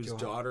 whose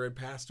daughter had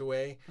passed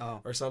away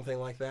or something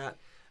like that.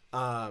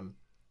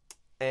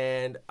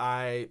 And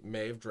I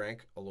may have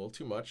drank a little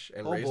too much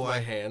and raised my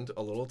hand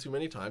a little too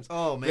many times.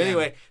 Oh, man. But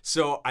anyway,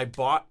 so I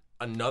bought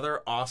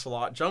another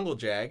Ocelot Jungle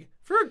Jag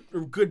for a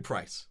good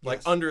price,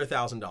 like under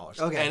 $1,000.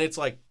 Okay. And it's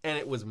like, and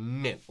it was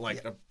mint,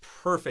 like a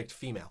perfect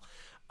female.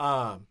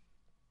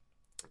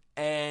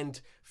 And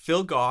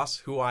Phil Goss,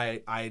 who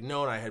I had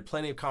known, I had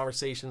plenty of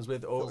conversations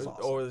with over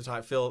the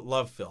time.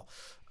 Love Phil.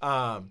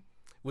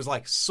 Was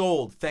like,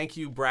 sold, thank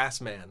you,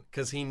 Brassman,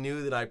 because he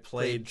knew that I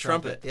played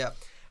trumpet. Yep.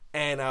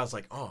 And I was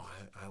like, oh,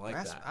 I like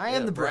that. I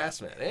am the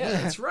Brassman. Yeah,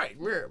 that's right.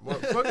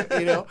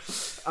 You know?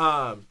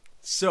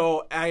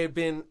 So I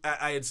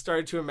had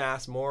started to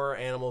amass more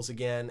animals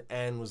again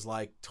and was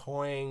like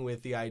toying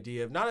with the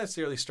idea of not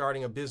necessarily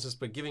starting a business,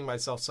 but giving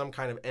myself some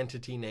kind of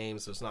entity name.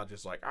 So it's not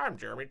just like, I'm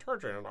Jeremy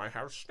Turgeon and I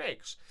have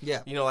snakes. Yeah.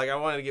 You know, like I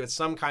wanted to give it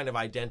some kind of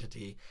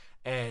identity,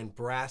 and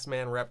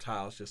Brassman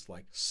Reptiles just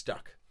like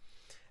stuck.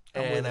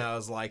 And I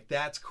was like,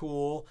 that's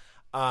cool.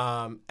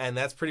 And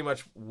that's pretty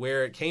much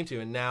where it came to.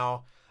 And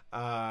now we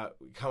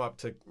come up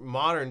to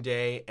modern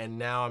day, and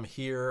now I'm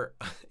here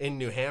in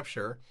New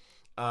Hampshire.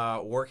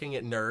 Working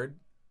at Nerd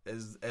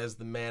as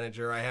the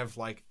manager. I have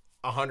like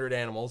 100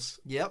 animals.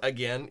 Yep.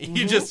 Again,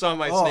 you just saw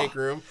my snake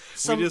room.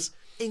 Some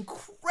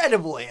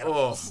incredible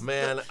animals. Oh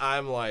man,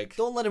 I'm like,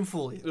 don't let him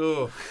fool you.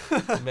 Oh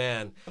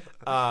man.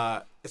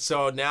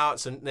 So now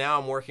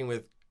I'm working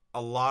with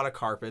a lot of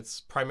carpets,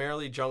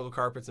 primarily jungle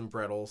carpets and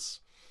Brettles,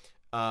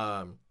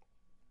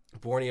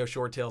 Borneo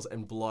shorttails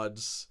and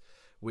bloods.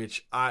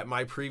 Which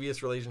my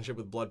previous relationship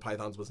with blood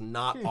pythons was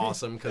not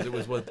awesome because it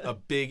was with a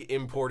big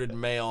imported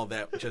male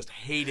that just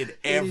hated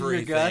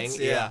everything. Guts,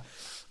 yeah.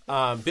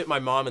 Bit my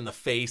mom in the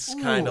face,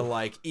 kind of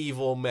like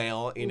evil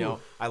male. You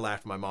know, I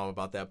laughed at my mom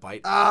about that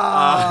bite.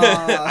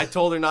 I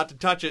told her not to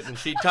touch it, and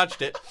she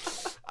touched it.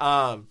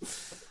 So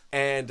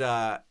I've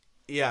got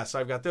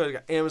those. I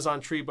got Amazon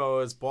tree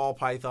boas, ball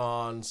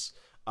pythons,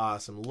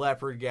 some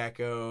leopard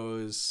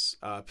geckos,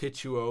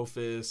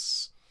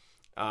 Pituophis.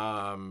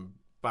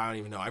 I don't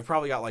even know. I've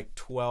probably got like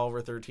 12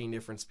 or 13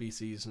 different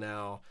species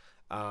now,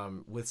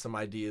 with some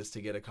ideas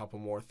to get a couple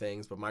more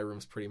things, but my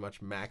room's pretty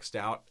much maxed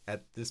out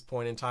at this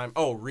point in time.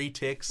 Oh,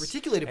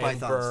 reticulated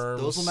pythons. Berms.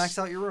 Those will max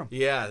out your room.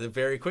 Yeah,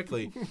 very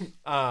quickly.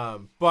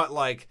 But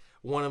like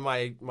one of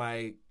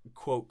my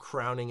quote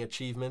crowning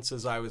achievements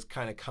as I was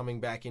kind of coming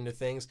back into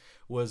things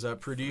was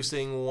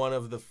producing one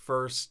of the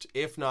first,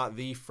 if not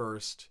the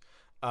first,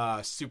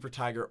 Super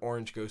Tiger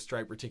Orange Ghost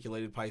Stripe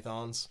reticulated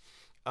pythons.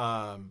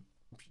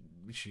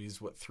 She's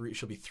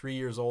she'll be 3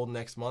 years old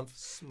next month.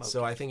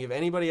 So I think if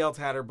anybody else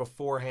had her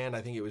beforehand,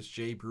 I think it was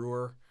Jay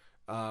Brewer.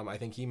 I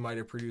think he might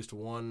have produced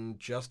one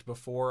just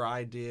before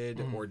I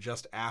did or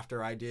just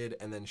after I did,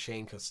 and then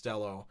Shane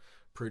Costello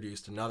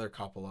produced another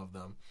couple of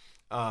them.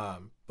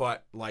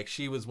 But like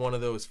she was one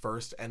of those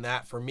first, and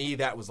that for me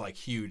that was like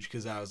huge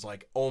because I was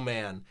like, oh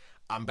man,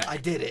 I'm back. I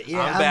did it.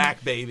 Yeah, I'm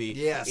back, baby.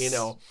 Yes. You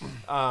know.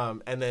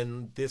 And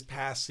then this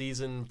past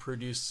season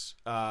produced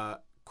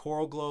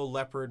Coral Glow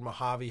Leopard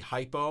Mojave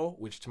Hypo,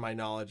 which to my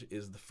knowledge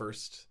is the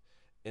first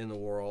in the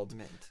world.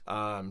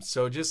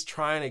 So just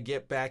trying to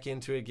get back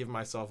into it, give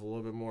myself a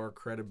little bit more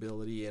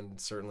credibility, and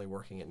certainly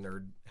working at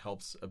Nerd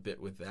helps a bit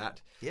with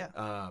that. Yeah.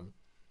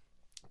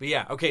 But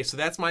yeah, okay, so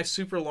that's my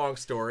super long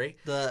story.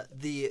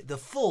 The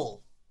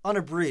full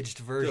unabridged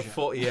version.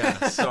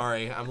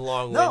 Sorry, I'm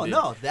long-winded.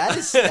 No,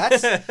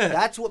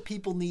 that's what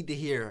people need to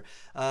hear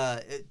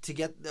to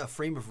get a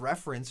frame of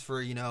reference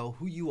for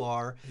who you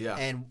are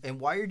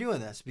and why you're doing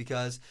this,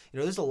 because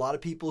there's a lot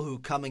of people who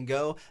come and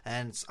go,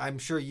 and I'm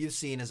sure you've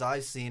seen, as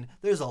I've seen,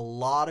 there's a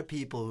lot of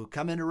people who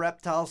come into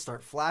Reptile,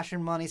 start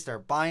flashing money,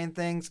 start buying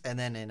things, and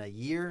then in a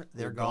year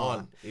they're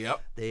gone.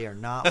 Yep, they are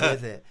not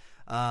with it.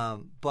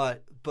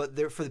 But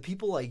there, for the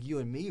people like you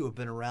and me who have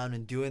been around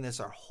and doing this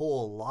our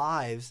whole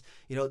lives,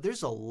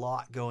 there's a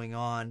lot going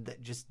on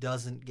that just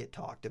doesn't get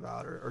talked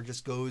about or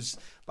just goes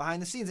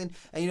behind the scenes. And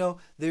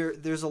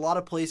there's a lot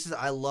of places.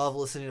 I love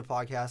listening to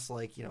podcasts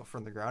like,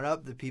 From the Ground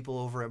Up, the people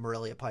over at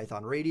Morelia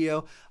Python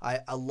Radio.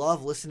 I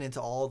love listening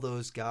to all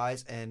those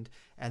guys and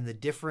the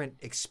different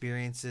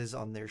experiences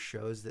on their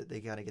shows that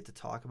they kind of get to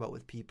talk about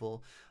with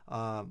people.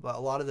 But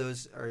a lot of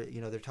those are,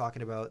 they're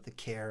talking about the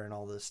care and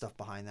all the stuff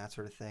behind that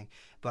sort of thing.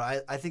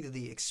 But I think that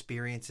the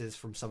experiences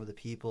from some of the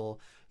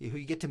people who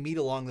you get to meet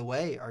along the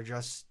way are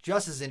just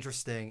as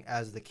interesting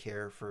as the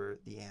care for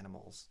the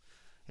animals.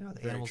 The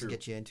Very animals true.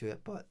 Get you into it,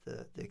 but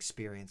the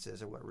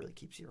experiences are what really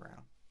keeps you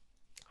around.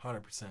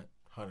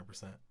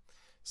 100%.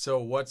 So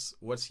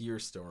what's your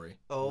story,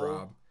 Rob?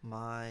 Oh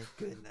my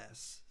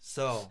goodness.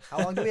 So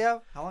how long do we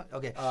have? How long?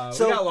 Okay.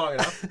 We got long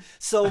enough.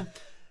 So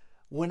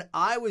when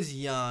I was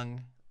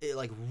young,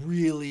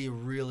 really,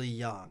 really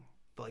young,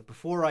 but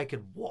before I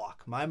could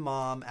walk, my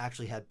mom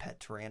actually had pet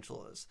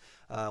tarantulas.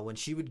 When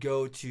she would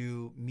go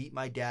to meet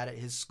my dad at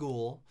his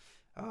school,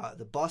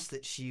 the bus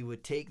that she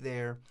would take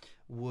there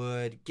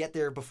would get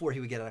there before he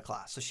would get out of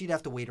class. So she'd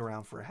have to wait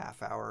around for a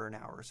half hour or an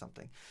hour or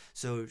something.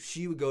 So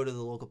she would go to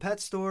the local pet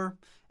store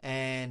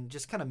and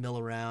just kind of mill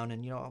around.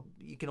 And,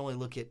 you can only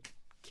look at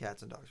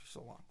cats and dogs for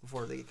so long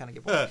before they kind of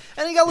get bored.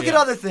 And you got to look at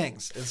other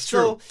things. It's true.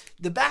 So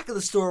the back of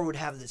the store would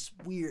have this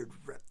weird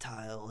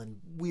reptile and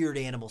weird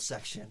animal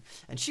section.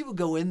 And she would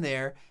go in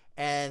there,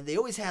 and they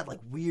always had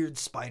weird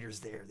spiders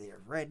there. They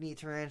have red knee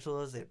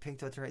tarantulas, they have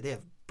pink-toed tarantulas, they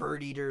have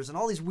bird eaters and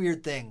all these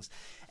weird things.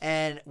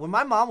 And when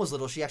my mom was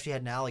little, she actually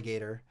had an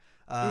alligator.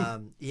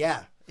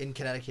 In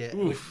Connecticut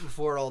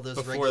before all those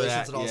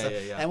regulations and all that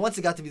stuff. And once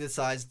it got to be the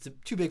size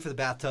too big for the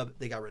bathtub,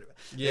 they got rid of it.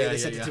 They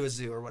sent it to a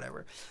zoo or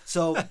whatever.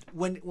 So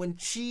when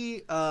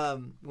she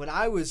when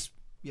I was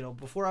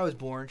before I was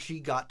born, she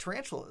got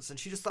tarantulas, and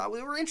she just thought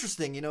they were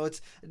interesting.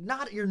 It's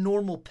not your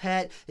normal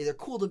pet. They're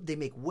cool. They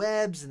make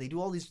webs, and they do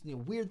all these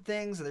weird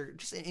things, and they're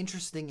just an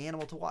interesting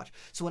animal to watch.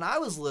 So when I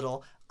was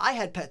little, I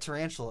had pet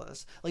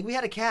tarantulas. We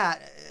had a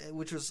cat,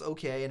 which was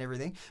okay and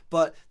everything,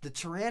 but the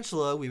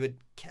tarantula, we would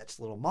catch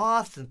little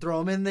moths and throw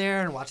them in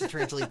there and watch the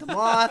tarantula eat the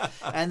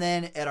moth. And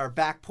then at our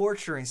back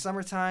porch during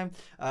summertime,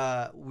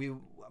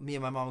 me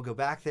and my mom would go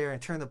back there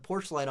and turn the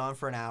porch light on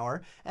for an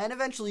hour, and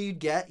eventually you'd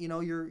get,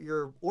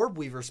 your orb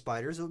weaver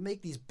spiders that would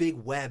make these big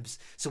webs.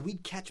 So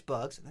we'd catch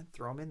bugs and then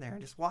throw them in there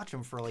and just watch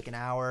them for an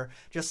hour,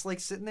 just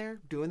sitting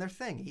there doing their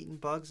thing, eating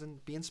bugs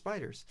and being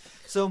spiders.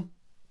 So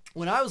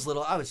when I was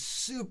little, I was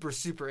super,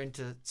 super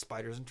into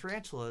spiders and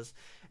tarantulas.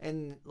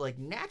 And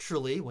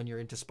naturally, when you're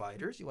into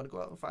spiders, you want to go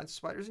out and find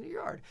spiders in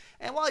your yard.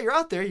 And while you're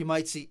out there, you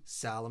might see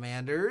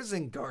salamanders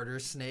and garter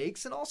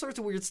snakes and all sorts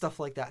of weird stuff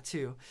like that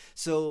too.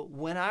 So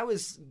when I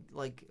was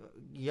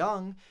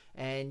young,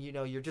 and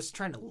you're just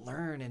trying to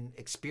learn and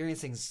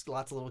experience things,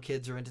 lots of little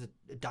kids are into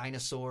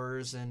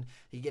dinosaurs, and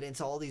you get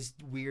into all these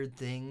weird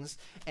things.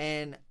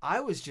 And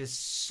I was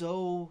just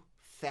so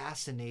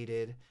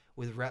fascinated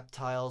with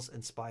reptiles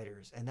and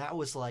spiders, and that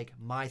was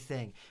my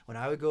thing. When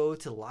I would go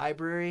to the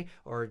library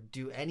or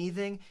do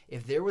anything,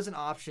 if there was an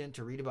option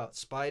to read about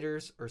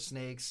spiders or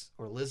snakes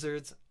or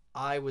lizards,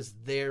 I was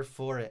there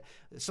for it.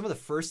 Some of the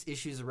first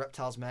issues of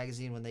Reptiles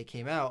magazine, when they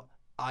came out,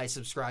 I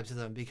subscribed to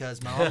them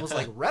because my mom was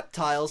like,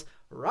 reptiles?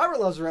 Robert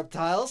loves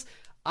reptiles.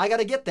 I got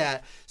to get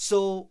that.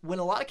 So when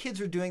a lot of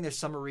kids were doing their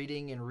summer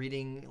reading and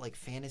reading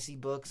fantasy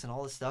books and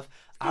all this stuff,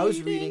 I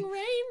was reading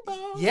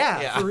Rainbow.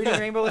 Yeah, for reading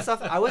Rainbow and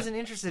stuff. I wasn't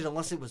interested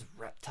unless it was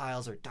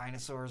reptiles or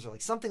dinosaurs or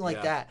something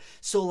like that.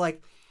 So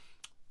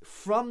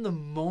from the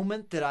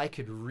moment that I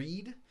could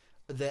read,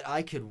 that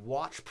I could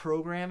watch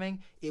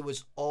programming, it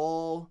was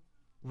all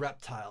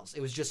reptiles.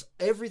 It was just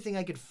everything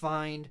I could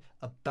find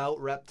about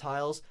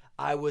reptiles.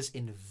 I was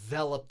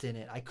enveloped in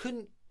it.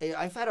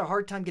 I've had a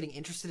hard time getting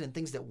interested in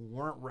things that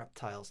weren't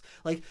reptiles.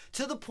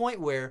 To the point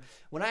where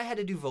when I had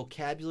to do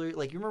vocabulary, you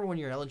remember when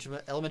you're in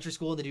elementary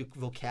school and they do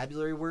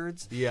vocabulary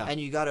words? Yeah. And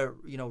you got to,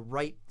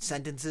 write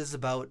sentences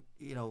about,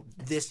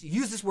 this,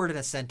 use this word in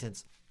a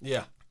sentence.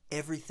 Yeah.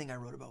 everything I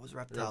wrote about was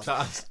reptiles.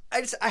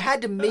 I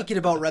had to make it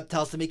about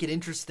reptiles to make it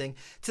interesting,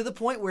 to the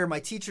point where my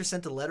teacher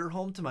sent a letter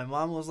home to my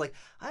mom and was like,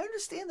 I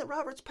understand that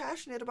Robert's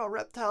passionate about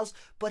reptiles,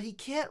 but he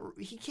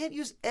can't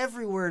use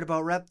every word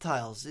about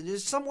reptiles.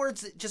 There's some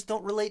words that just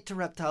don't relate to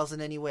reptiles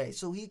in any way,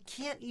 so he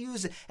can't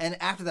use it.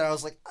 And after that I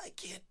was like, I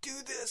can't do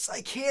this.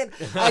 I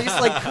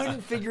just like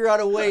couldn't figure out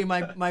a way.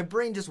 My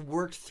brain just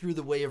worked through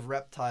the way of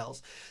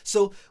reptiles.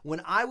 So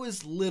when I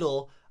was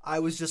little, I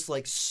was just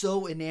like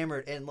so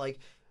enamored, and like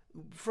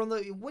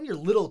when you're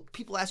little,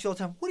 people ask you all the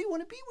time, what do you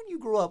want to be when you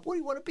grow up? What do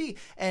you want to be?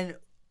 And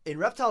in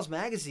Reptiles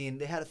Magazine,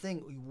 they had a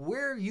thing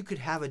where you could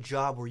have a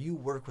job where you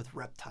work with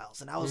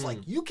reptiles. And I was like,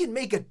 you can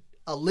make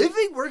a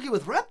living working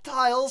with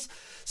reptiles?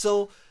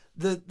 So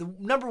the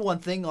number one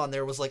thing on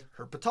there was like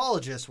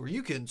herpetologist, where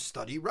you can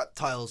study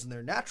reptiles in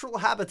their natural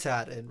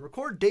habitat and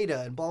record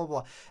data and blah,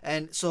 blah, blah.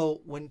 And so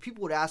when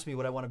people would ask me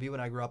what I want to be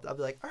when I grow up, I'd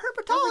be like, a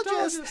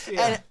herpetologist.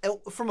 Yeah. And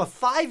from a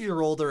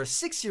 5-year-old or a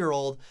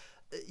 6-year-old,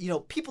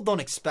 people don't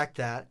expect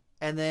that.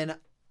 And then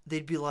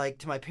they'd be like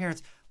to my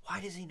parents,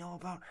 why does he know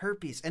about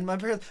herpes? And my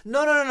parents,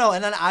 no.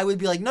 And then I would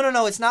be like,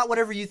 no, it's not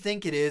whatever you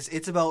think it is.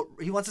 It's about,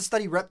 he wants to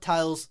study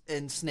reptiles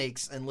and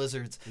snakes and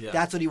lizards. Yeah.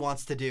 That's what he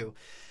wants to do.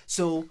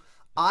 So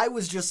I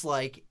was just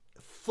like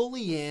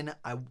fully in.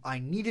 I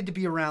needed to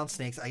be around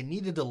snakes. I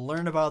needed to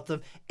learn about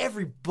them.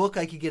 Every book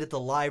I could get at the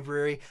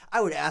library,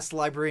 I would ask the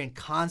librarian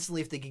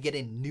constantly if they could get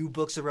in new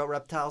books about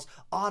reptiles,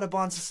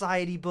 Audubon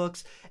Society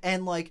books.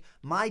 And like,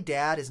 my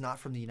dad is not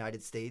from the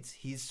United States.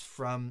 He's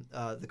from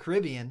the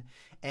Caribbean.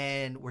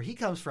 And where he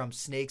comes from,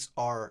 snakes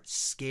are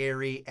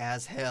scary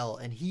as hell.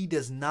 And he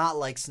does not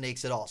like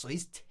snakes at all. So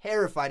he's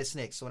terrified of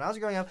snakes. So when I was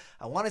growing up,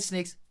 I wanted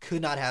snakes,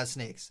 could not have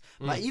snakes.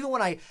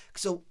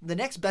 So the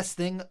next best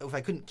thing, if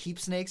I couldn't keep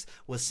snakes,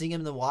 was seeing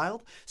them in the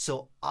wild.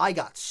 So I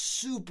got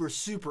super,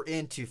 super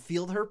into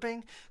field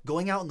herping,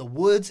 going out in the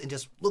woods and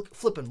just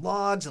flipping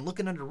logs and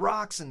looking under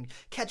rocks and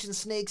catching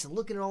snakes and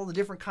looking at all the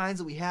different kinds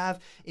that we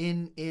have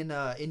in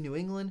New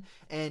England,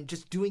 and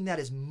just doing that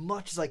as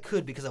much as I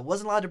could because I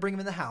wasn't allowed to bring them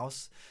in the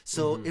house.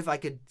 So if I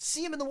could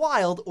see them in the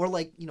wild or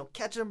like,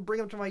 catch them, bring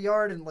them to my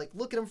yard and like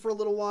look at them for a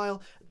little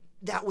while,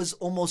 that was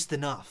almost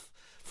enough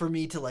for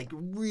me to like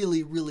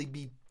really, really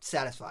be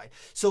satisfied.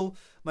 So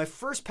my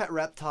first pet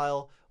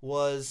reptile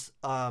was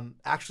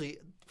actually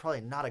probably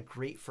not a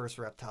great first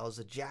reptile. It was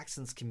a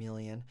Jackson's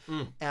chameleon.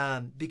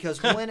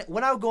 Because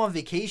when I would go on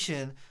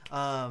vacation,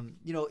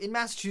 in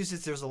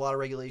Massachusetts, there's a lot of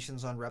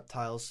regulations on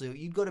reptiles. So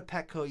you'd go to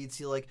Petco, you'd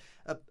see like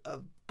a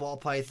ball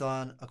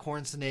python, a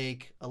corn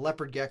snake, a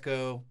leopard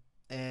gecko,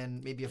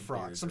 and maybe a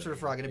frog, some sort of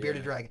frog, and a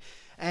bearded dragon.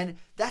 And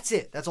that's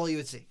it. That's all you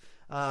would see.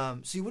 So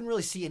you wouldn't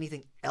really see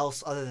anything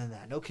else other than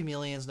that. No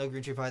chameleons, no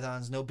green tree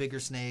pythons, no bigger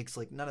snakes,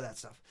 like none of that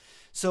stuff.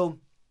 So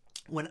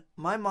when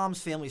my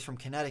mom's family's from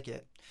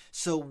Connecticut,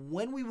 so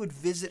when we would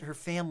visit her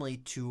family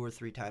 2 or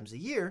 3 times a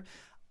year,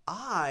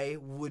 I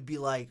would be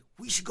like,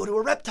 we should go to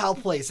a reptile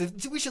place.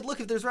 We should look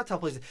if there's reptile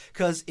places.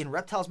 Because in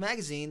Reptiles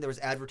Magazine, there was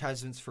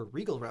advertisements for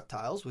Regal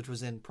Reptiles, which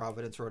was in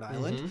Providence, Rhode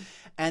Island.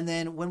 And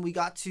then when we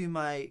got to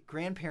my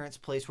grandparents'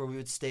 place where we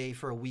would stay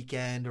for a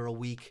weekend or a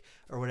week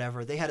or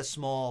whatever, they had a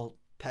small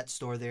pet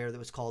store there that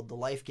was called the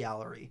Life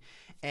Gallery.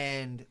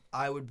 And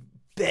I would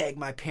beg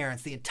my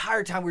parents the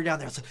entire time we were down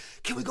there. I was like,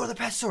 can we go to the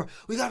pet store?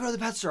 We got to go to the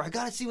pet store. I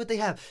got to see what they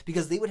have.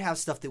 Because they would have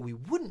stuff that we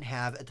wouldn't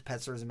have at the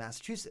pet stores in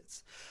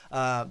Massachusetts.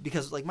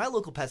 Because like my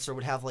local pet store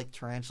would have like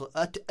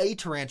a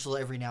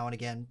tarantula every now and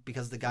again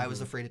because the guy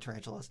was afraid of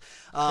tarantulas.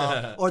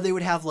 Or they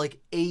would have like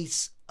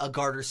a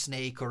garter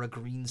snake or a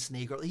green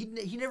snake. Or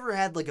he never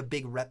had like a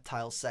big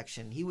reptile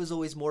section. He was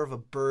always more of a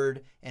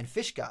bird and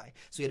fish guy.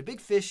 So he had a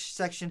big fish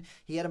section.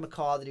 He had a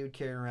macaw that he would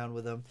carry around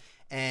with him.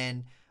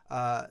 And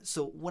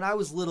so when I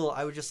was little,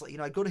 I would just,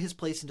 I'd go to his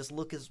place and just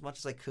look as much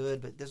as I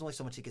could, but there's only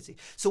so much you could see.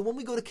 So when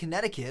we go to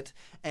Connecticut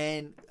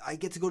and I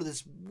get to go to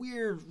this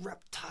weird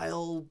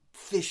reptile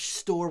fish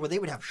store where they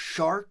would have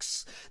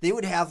sharks, they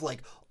would have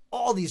like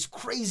all these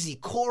crazy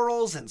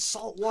corals and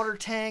saltwater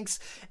tanks.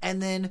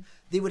 And then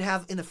they would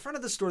have in the front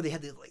of the store, they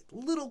had this like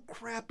little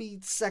crappy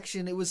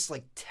section. It was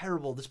like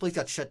terrible. This place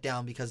got shut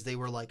down because they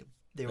were not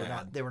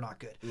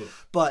good.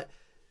 Oof. But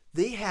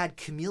they had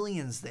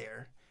chameleons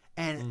there.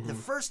 And the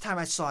first time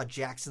I saw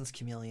Jackson's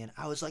chameleon,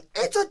 I was like,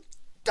 it's a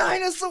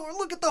dinosaur.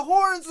 Look at the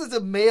horns. There's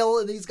a male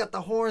and he's got the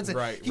horns. And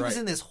he was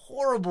in this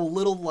horrible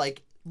little,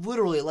 like,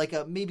 literally like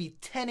a maybe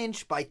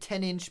 10-inch by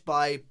 10-inch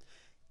by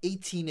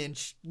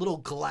 18-inch little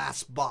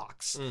glass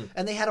box.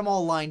 And they had them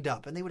all lined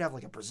up. And they would have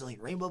like a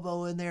Brazilian rainbow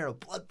boa in there, a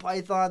blood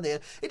python.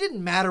 It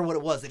didn't matter what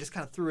it was. They just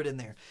kind of threw it in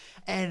there.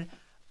 And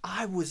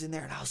I was in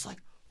there and I was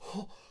like,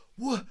 oh,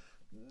 what?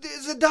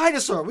 There's a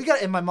dinosaur.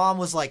 And my mom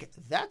was like,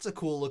 that's a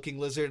cool looking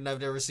lizard and I've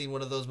never seen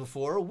one of those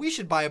before. We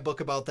should buy a book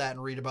about that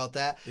and read about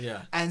that.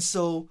 Yeah. And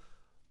so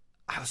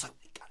I was like,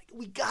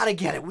 we gotta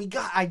get it.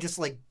 I just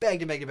like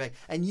begged and begged and begged.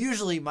 And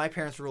usually my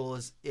parents' rule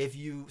is if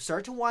you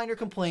start to whine or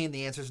complain,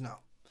 the answer is no.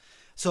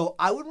 So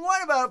I wouldn't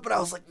whine about it, but I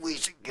was like, we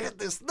should get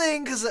this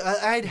thing. Cause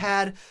I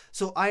had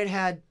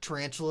had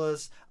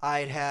tarantulas. I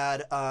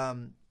had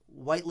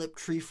white-lipped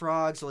tree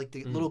frogs, or like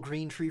the little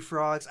green tree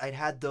frogs. I'd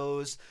had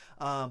those,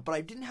 but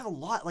I didn't have a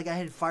lot. Like I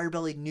had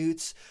fire-bellied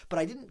newts, but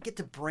I didn't get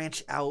to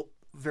branch out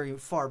very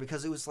far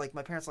because it was like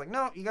my parents were like,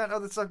 no, you got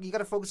other stuff. You got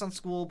to focus on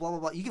school, blah, blah,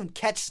 blah. You can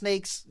catch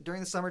snakes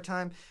during the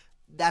summertime.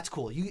 That's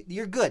cool.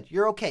 You're good.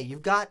 You're okay.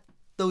 You've got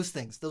those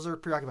things. Those are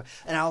preoccupied.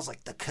 And I was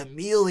like, the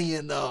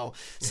chameleon, though.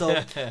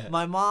 So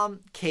my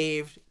mom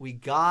caved. We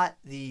got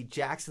the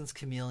Jackson's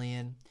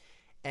chameleon,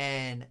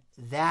 and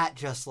that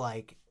just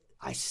like,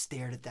 I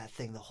stared at that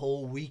thing the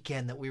whole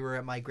weekend that we were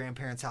at my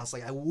grandparents' house.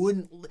 Like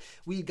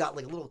we got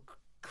like a little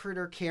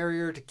critter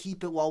carrier to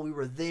keep it while we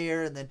were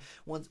there. And then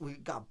once we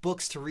got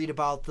books to read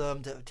about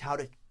them, to how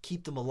to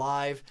keep them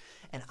alive.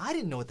 And I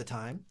didn't know at the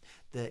time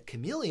that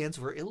chameleons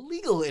were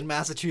illegal in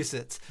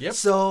Massachusetts. Yep.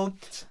 So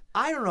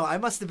I don't know. I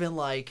must have been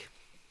like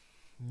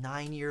 8 or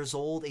 9 years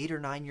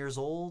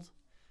old.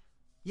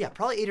 Yeah,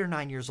 probably 8 or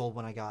 9 years old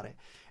when I got it.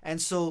 And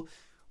so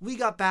we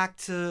got back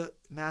to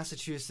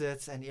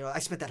Massachusetts, and I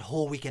spent that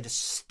whole weekend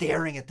just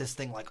staring at this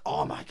thing like,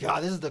 oh my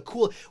God, this is the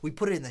cool. We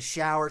put it in the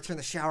shower, turned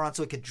the shower on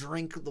so it could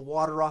drink the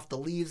water off the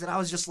leaves, and I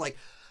was just like,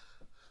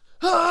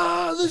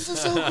 this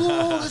is so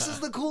cool. This is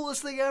the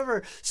coolest thing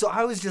ever. So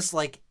I was just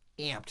like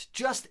amped,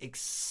 just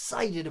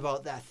excited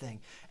about that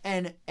thing.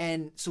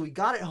 And so we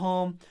got it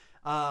home.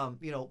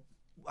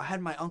 I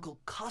had my uncle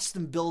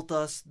custom built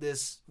us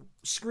this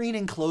screen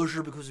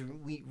enclosure because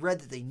we read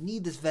that they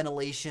need this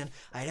ventilation.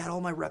 I had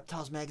all my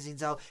reptiles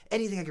magazines out,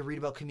 anything I could read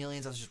about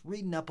chameleons. I was just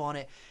reading up on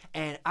it,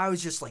 and I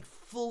was just like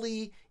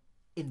fully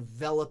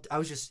enveloped. I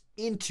was just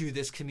into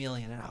this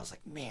chameleon, and I was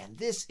like, man,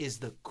 this is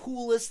the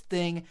coolest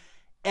thing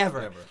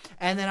ever.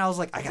 And then I was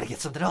like, I gotta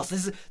get something else.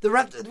 This is the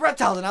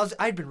reptiles, and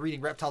I'd been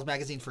reading Reptiles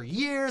magazine for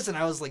years, and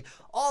I was like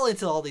all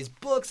into all these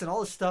books and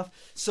all this stuff.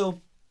 So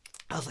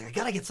I was like, I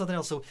gotta get something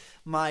else. So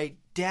my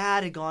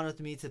dad had gone with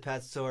me to the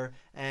pet store,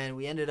 and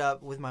we ended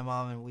up with my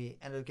mom, and we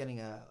ended up getting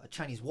a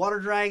Chinese water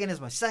dragon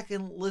as my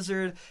second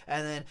lizard,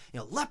 and then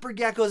leopard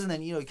geckos, and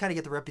then you kind of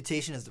get the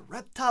reputation as the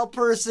reptile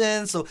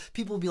person. So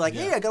people would be like,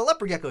 hey, I got a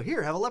leopard gecko.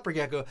 Here, have a leopard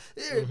gecko.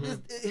 Here,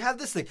 have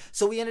this thing.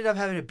 So we ended up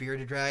having a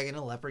bearded dragon,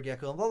 a leopard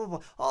gecko, and blah blah blah,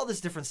 all this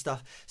different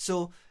stuff.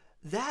 So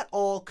that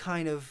all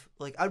kind of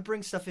like, I'd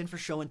bring stuff in for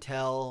show and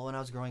tell when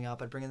I was growing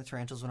up. I'd bring in the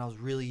tarantulas when I was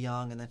really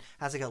young, and then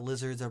as I got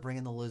lizards, I'd bring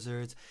in the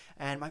lizards.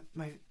 And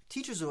my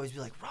teachers would always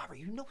be like, Robert,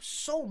 you know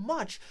so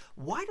much.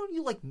 Why don't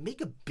you make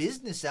a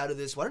business out of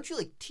this? Why don't you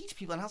teach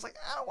people? And I was like,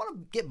 I don't want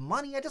to get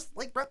money. I just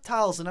like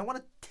reptiles, and I want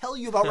to tell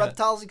you about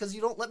reptiles because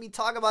you don't let me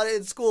talk about it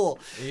in school.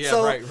 Yeah,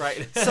 so,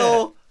 right.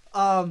 So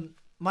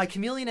my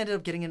chameleon ended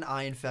up getting an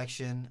eye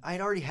infection. I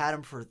had already had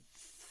him for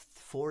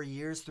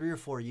 3 or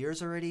 4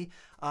 years already.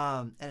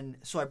 And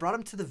so I brought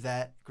him to the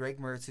vet, Greg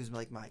Mertz, who's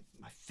like my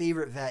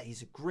favorite vet.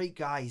 He's a great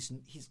guy.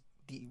 He's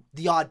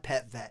the odd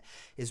pet vet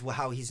is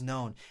how he's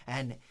known.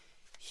 And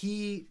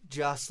he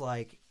just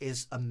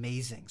is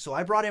amazing. So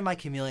I brought in my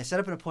chameleon, set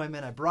up an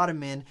appointment. I brought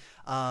him in,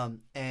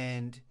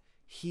 and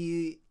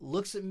he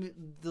looks at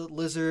the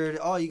lizard.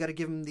 Oh, you got to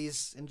give him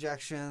these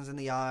injections in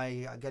the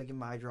eye. I got to give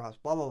him eye drops,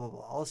 blah, blah, blah,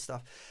 blah, all this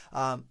stuff.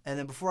 And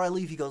then before I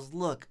leave, he goes,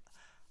 look,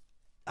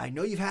 I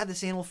know you've had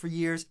this animal for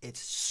years. It's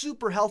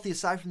super healthy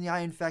aside from the eye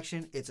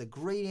infection. It's a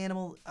great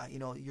animal.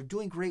 You're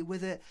doing great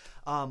with it,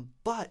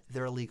 but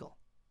they're illegal.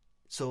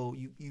 So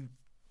you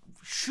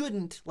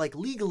shouldn't,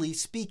 legally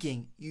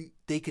speaking,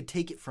 they could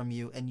take it from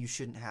you and you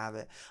shouldn't have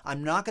it.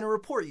 I'm not going to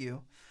report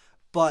you,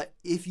 but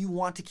if you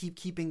want to keep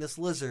keeping this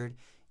lizard,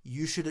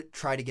 you should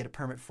try to get a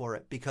permit for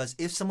it, because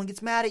if someone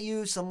gets mad at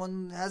you,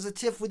 someone has a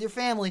tiff with your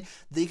family,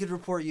 they could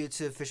report you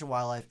to Fish and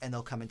Wildlife and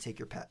they'll come and take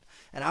your pet.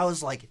 And I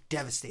was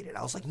devastated.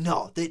 I was like,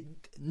 no,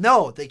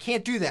 they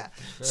can't do that.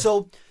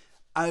 So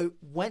I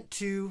went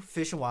to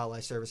Fish and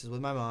Wildlife Services with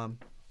my mom,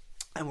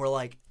 and we're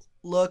like,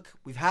 look,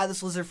 we've had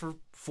this lizard for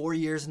 4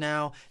 years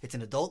now. It's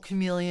an adult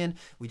chameleon.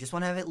 We just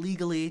want to have it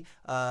legally.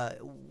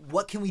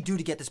 What can we do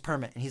to get this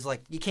permit? And he's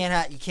like, you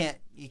can't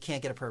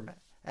get a permit.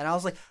 And I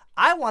was like,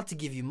 I want to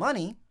give you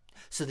money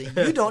so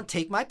that you don't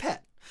take my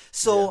pet.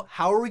 So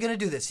how are we going to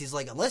do this? He's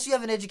like, unless you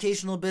have an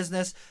educational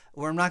business,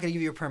 I'm not going to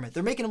give you a permit.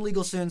 They're making them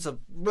legal soon, so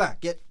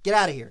get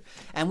out of here.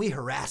 And we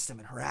harassed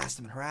him.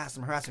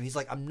 He's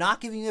like, I'm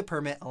not giving you a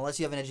permit unless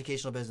you have an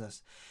educational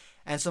business.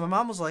 And so my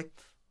mom was like,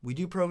 we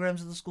do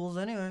programs at the schools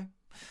anyway.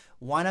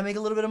 Why not make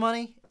a little bit of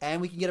money and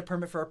we can get a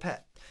permit for our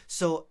pet?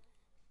 So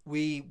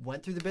we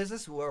went through the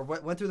business, or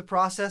went through the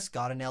process,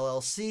 got an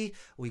LLC,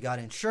 we got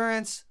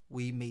insurance,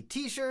 we made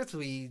t-shirts,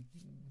 we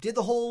did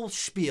the whole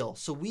spiel.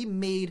 So we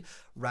made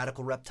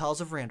Radical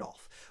Reptiles of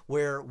Randolph,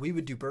 where we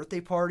would do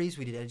birthday parties,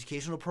 we did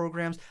educational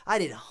programs. I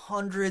did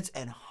hundreds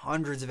and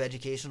hundreds of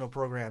educational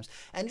programs.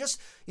 And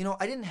just,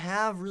 I didn't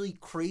have really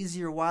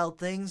crazy or wild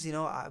things,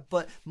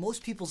 but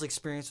most people's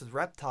experience with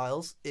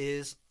reptiles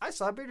is, I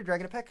saw a bearded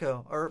dragon at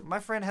Petco, or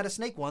my friend had a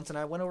snake once and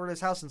I went over to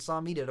his house and saw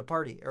him eat it at a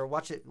party, or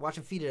watch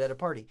him feed it at a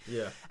party.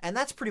 Yeah. And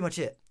that's pretty much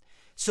it.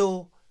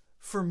 So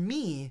for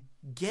me,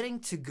 getting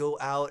to go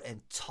out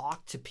and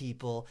talk to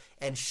people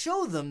and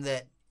show them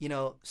that,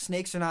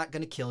 snakes are not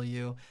going to kill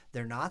you.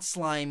 They're not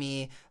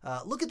slimy.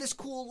 Look at this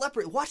cool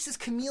leopard. Watch this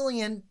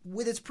chameleon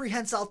with its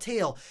prehensile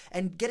tail.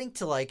 And getting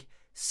to like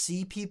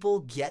see people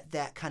get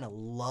that kind of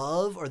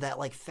love or that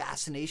like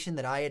fascination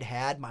that I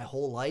had my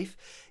whole life,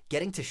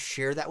 getting to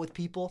share that with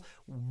people,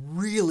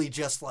 really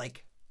just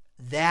like,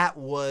 that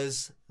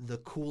was the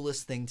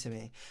coolest thing to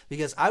me,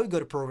 because I would go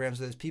to programs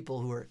where there's people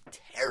who are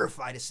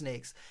terrified of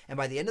snakes, and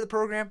by the end of the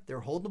program, they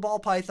were holding the ball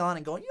python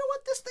and going, you know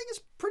what, this thing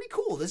is pretty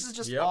cool. This is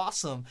just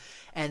awesome.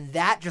 And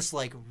that just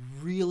like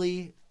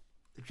really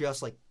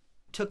just like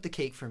took the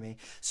cake for me.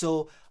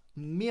 So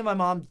me and my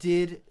mom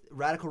did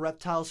Radical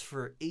Reptiles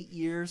for 8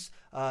 years,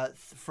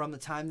 from the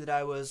time that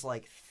I was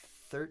like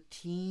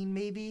 13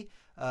 maybe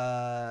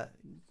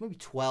maybe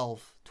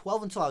 12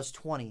 until I was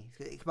 20,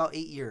 about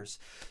 8 years.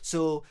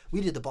 So we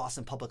did the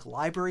Boston Public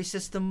Library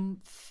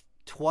system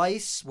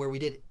twice, where we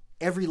did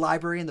every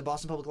library in the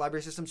Boston Public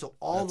Library system. So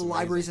all the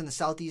libraries in the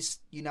Southeast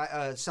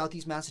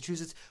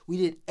Massachusetts, we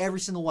did every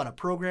single one,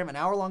 an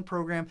hour-long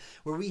program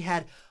where we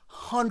had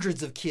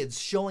hundreds of kids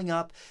showing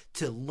up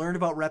to learn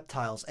about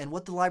reptiles. And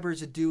what the libraries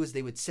would do is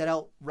they would set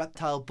out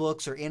reptile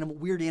books or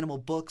weird animal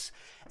books.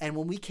 And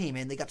when we came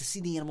in, they got to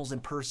see the animals in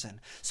person.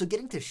 So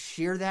getting to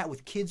share that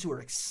with kids who are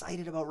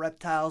excited about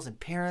reptiles and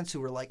parents who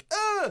were like,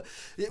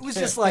 it was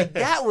just like,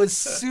 that was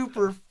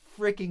super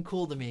freaking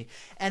cool to me.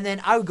 And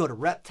then I would go to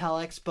reptile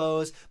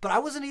expos, but I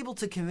wasn't able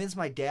to convince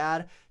my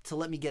dad to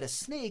let me get a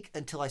snake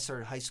until I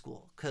started high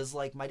school. Because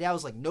like my dad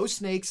was like, no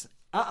snakes.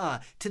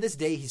 To this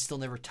day, he's still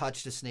never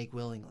touched a snake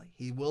willingly.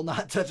 He will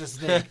not touch a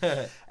snake.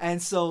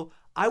 And so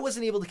I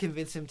wasn't able to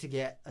convince him to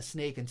get a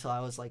snake until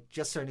I was like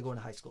just starting to go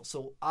into high school.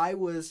 So I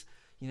was,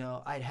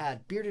 I'd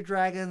had bearded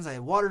dragons, I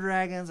had water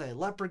dragons, I had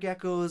leopard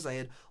geckos, I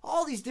had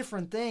all these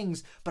different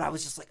things, but I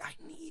was just like,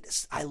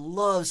 I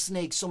love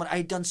snakes so much. I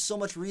had done so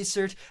much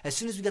research. As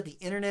soon as we got the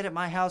internet at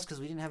my house,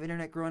 because we didn't have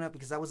internet growing up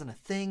because that wasn't a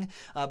thing,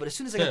 but as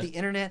soon as I got the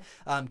internet,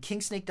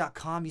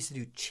 kingsnake.com used to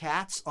do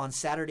chats on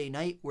Saturday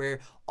night where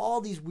all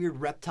these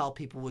weird reptile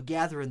people would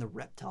gather in the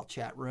reptile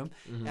chat room.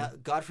 Mm-hmm.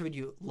 God forbid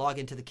you log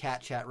into the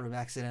cat chat room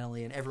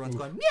accidentally and everyone's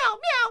going, meow,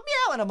 meow,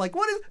 meow. And I'm like,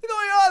 what is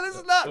going on? This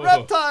is not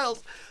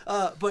reptiles.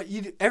 But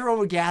everyone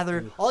would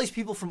gather. All these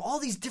people from all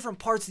these different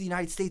parts of the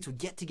United States would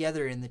get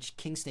together in the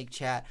King Snake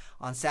chat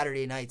on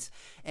Saturday nights.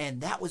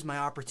 And that was my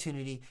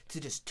opportunity to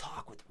just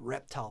talk with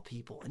reptile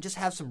people and just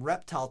have some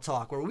reptile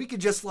talk where we could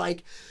just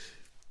like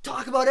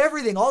talk about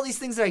everything, all these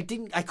things that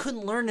I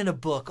couldn't learn in a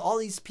book, all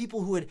these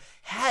people who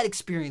had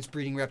experience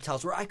breeding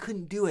reptiles where I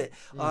couldn't do it,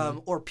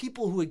 or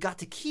people who had got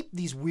to keep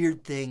these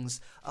weird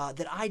things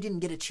that I didn't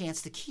get a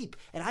chance to keep.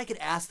 And I could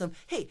ask them,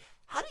 hey,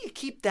 how do you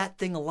keep that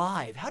thing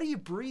alive? How do you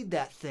breed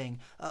that thing?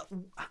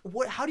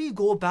 How do you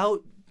go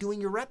about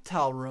doing your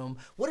reptile room?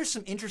 What are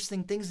some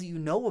interesting things that you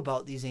know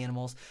about these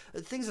animals?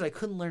 Things that I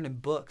couldn't learn in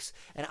books.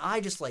 And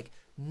I just like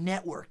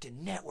networked.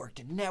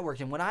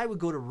 And when I would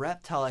go to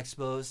reptile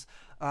expos,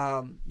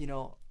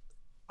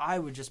 I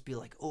would just be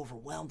like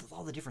overwhelmed with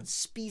all the different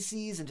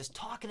species and just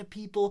talking to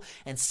people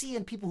and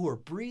seeing people who are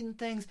breeding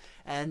things.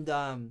 And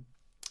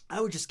I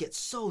would just get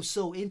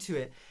so into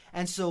it.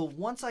 And so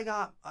once I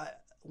got...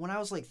 when I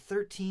was like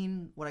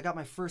 13, when I got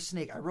my first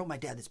snake, I wrote my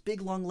dad this big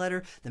long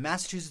letter. The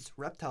Massachusetts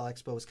Reptile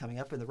Expo was coming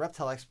up, and the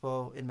Reptile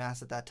Expo in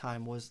Mass at that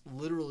time was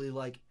literally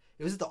like,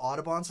 it was at the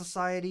Audubon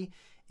Society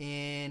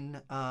in,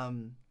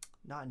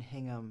 not in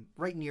Hingham,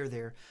 right near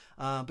there.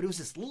 But it was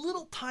this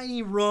little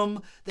tiny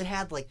room that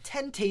had like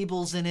 10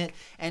 tables in it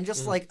and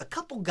just like a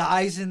couple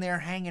guys in there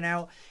hanging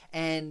out.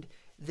 And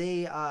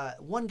they,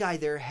 one guy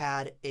there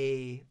had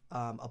a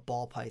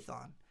ball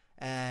python.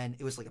 And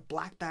it was like a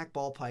black-back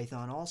ball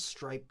python, all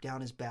striped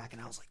down his back.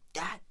 And I was like,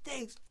 that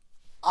thing's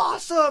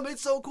awesome.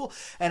 It's so cool.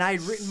 And I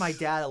had written my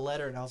dad a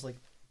letter, and I was like,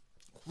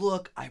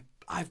 look,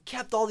 I've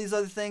kept all these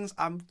other things.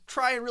 I'm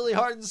trying really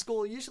hard in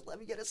school. You should let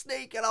me get a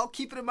snake, and I'll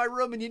keep it in my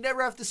room, and you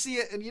never have to see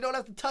it, and you don't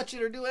have to touch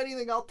it or do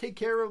anything. I'll take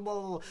care of it, blah,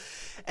 blah, blah.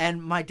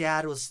 And my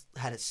dad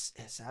had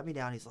sat me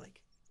down. He's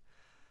like,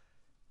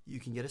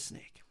 you can get a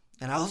snake.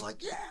 And I was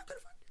like, yeah, but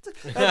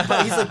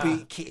he's like,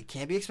 it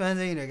can't be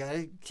expensive,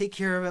 gotta take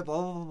care of it,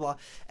 blah, blah, blah, blah.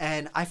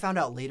 And I found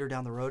out later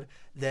down the road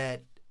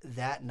that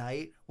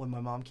night when my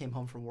mom came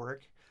home from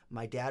work,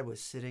 my dad was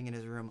sitting in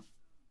his room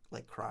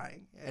like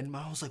crying. And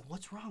my mom was like,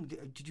 what's wrong?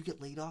 Did you get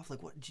laid off?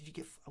 Like, what did you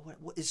get?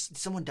 Did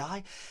someone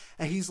die?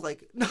 And he's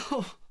like,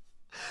 no,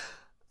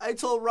 I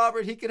told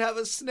Robert he could have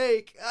a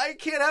snake. I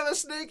can't have a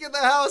snake in the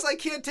house. I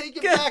can't take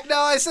it back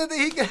now. I said that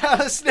he could have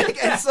a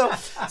snake. And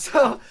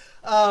so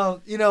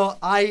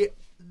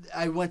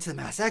I went to the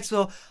Mass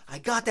Expo. I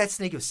got that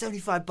snake. It was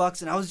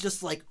 $75, and I was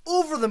just like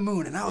over the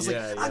moon. And I was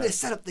I'm going to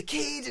set up the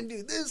cage and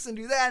do this and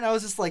do that. And I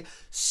was just like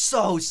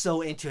so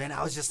into it. And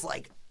I was just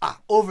like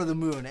over the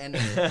moon.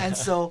 And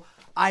so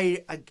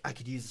I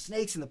could use the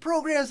snakes in the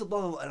programs and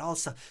blah, blah, blah, and all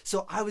this stuff.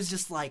 So I was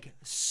just like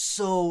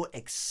so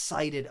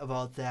excited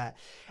about that.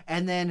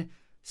 And then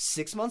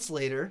 6 months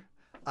later,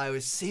 I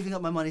was saving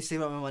up my money.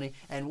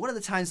 And one of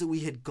the times that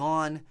we had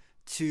gone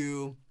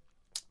to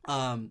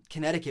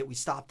Connecticut, we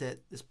stopped at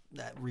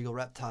Regal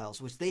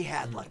Reptiles, which they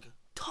had like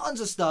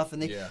tons of stuff.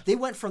 And they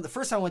went from the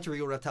first time I went to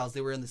Regal Reptiles,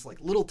 they were in this like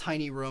little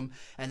tiny room,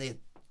 and they had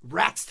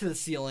racks to the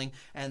ceiling.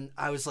 And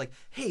I was like,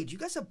 hey, do you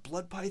guys have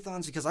blood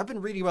pythons? Because I've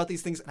been reading about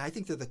these things, and I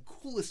think they're the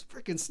coolest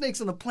freaking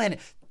snakes on the planet.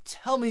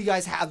 Tell me you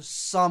guys have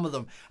some of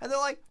them. And they're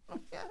like, oh,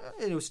 yeah.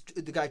 And it was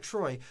the guy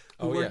Troy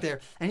who worked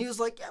there, and he was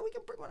like, yeah, we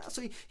can bring one out.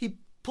 So he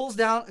pulls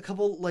down a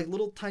couple like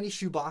little tiny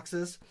shoe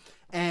boxes,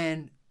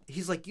 and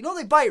he's like, you know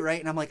they bite, right?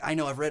 And I'm like, I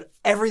know, I've read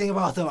everything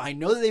about them. I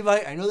know that they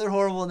bite. I know they're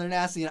horrible and they're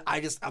nasty, and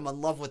I'm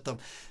in love with them.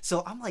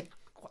 So I'm like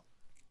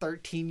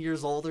 13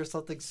 years old or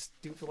something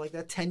stupid like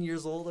that, 10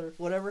 years old or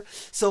whatever.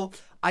 So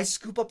I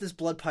scoop up this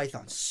blood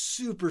python,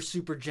 super,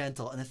 super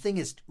gentle, and the thing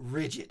is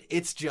rigid.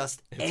 It's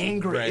just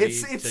angry.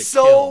 It's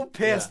so kill.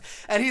 Pissed.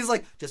 Yeah. And he's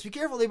like, just be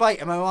careful, they bite.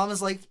 And my mom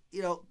is like,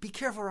 be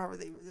careful, Robert,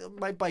 they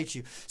might bite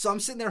you. So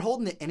I'm sitting there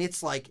holding it, and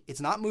it's like, it's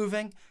not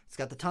moving. It's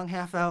got the tongue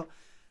half out.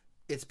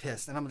 It's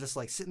pissed. And I'm just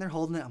like sitting there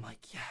holding it. I'm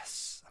like,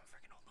 yes, I'm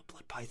freaking holding the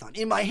blood python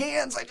in my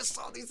hands. I just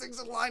saw these things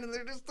in line, and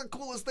they're just the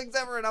coolest things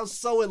ever. And I was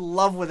so in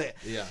love with it.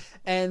 Yeah.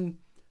 And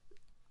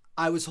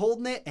I was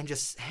holding it and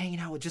just hanging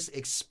out with, just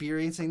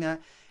experiencing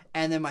that.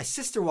 And then my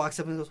sister walks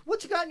up and goes,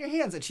 what you got in your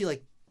hands? And she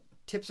like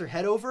tips her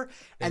head over,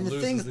 and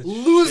the thing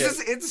loses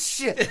its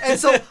shit. And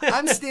so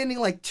I'm standing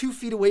like 2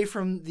 feet away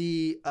from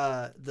the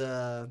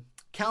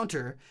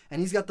counter, and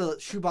he's got the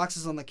shoe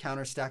boxes on the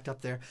counter stacked up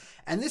there,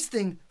 and this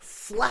thing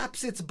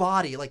flaps its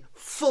body, like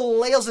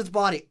flails its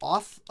body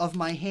off of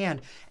my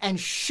hand and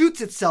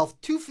shoots itself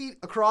 2 feet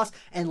across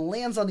and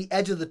lands on the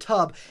edge of the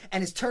tub,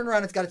 and it's turned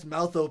around, it's got its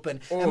mouth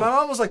open. And my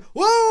mom was like,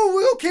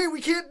 whoa, okay,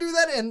 we can't do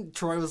that. And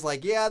Troy was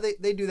like, yeah,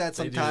 they do that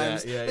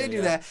sometimes. They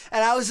do that.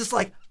 And I was just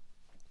like,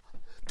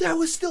 that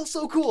was still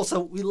so cool. So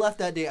we left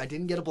that day. I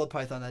didn't get a blood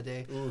python that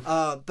day.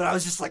 But I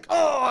was just like,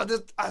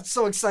 I'm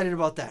so excited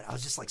about that. I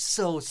was just like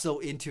so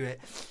into it.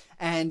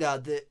 And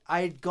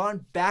I had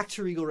gone back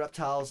to Regal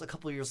Reptiles a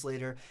couple of years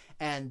later,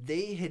 and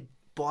they had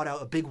bought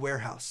out a big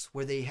warehouse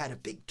where they had a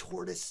big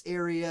tortoise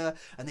area,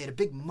 and they had a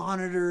big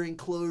monitor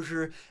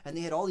enclosure, and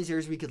they had all these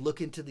areas where you could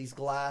look into these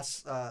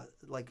glass,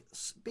 they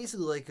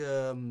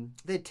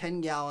had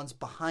 10 gallons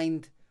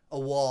behind a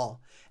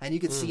wall, and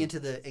you could see into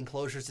the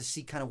enclosures to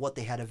see kind of what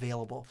they had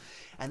available.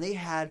 And they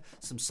had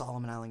some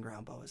Solomon Island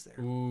ground boas there.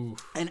 Ooh.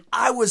 And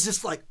I was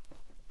just like,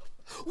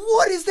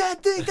 what is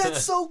that thing?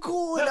 That's so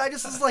cool. And I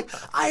just was like,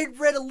 I had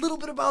read a little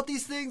bit about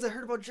these things. I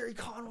heard about Jerry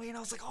Conway, and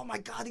I was like, oh my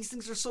God, these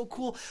things are so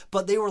cool.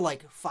 But they were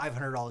like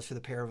 $500 for the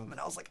pair of them.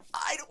 And I was like,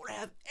 I don't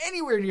have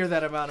anywhere near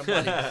that amount of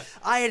money.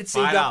 I had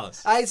saved up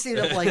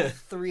like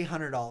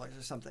 $300 or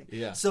something.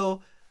 Yeah.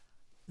 So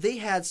they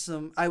had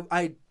some,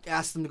 I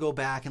asked them to go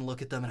back and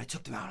look at them, and I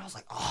took them out, and I was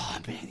like, oh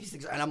man, these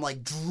things, and I'm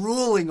like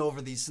drooling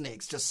over these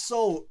snakes, just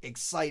so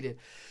excited.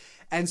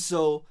 And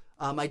so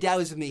my dad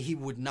was with me. He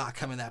would not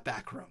come in that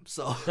back room.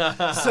 So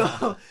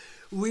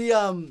we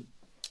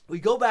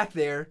go back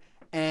there,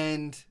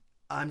 and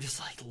I'm just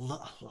like,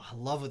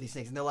 love with these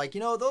things. And they're like,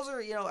 those are,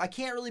 I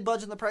can't really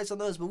budge on the price on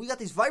those, but we got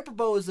these Viper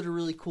boas that are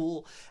really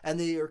cool, and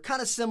they are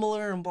kind of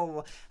similar and blah, blah,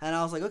 blah. And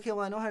I was like, okay,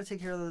 well, I know how to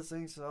take care of those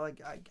things. So like,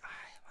 I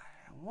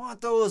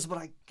want those, but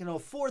I can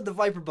afford the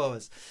Viper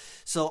boas.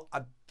 So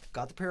I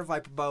got the pair of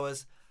Viper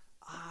boas.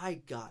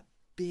 I got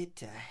bit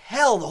to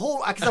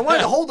hell because I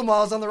wanted to hold them while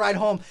I was on the ride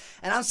home,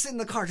 and I'm sitting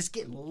in the car just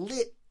getting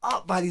lit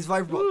up by these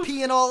Viper boas,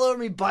 peeing all over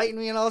me, biting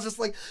me, and I was just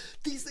like,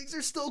 these things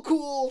are still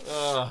cool.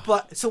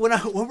 But so when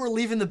we're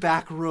leaving the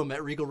back room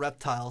at Regal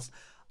Reptiles,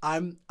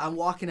 I'm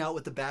walking out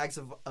with the bags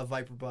of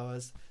Viper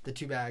boas, the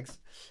 2 bags,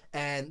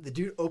 and the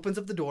dude opens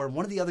up the door, and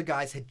one of the other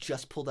guys had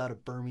just pulled out a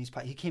Burmese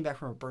python. He came back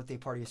from a birthday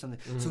party or something.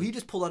 So he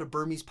just pulled out a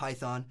Burmese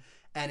python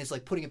and is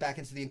like putting it back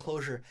into the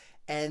enclosure.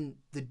 And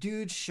the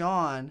dude,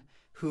 Sean,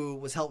 who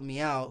was helping me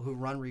out, who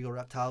run Regal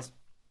Reptiles,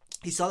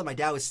 he saw that my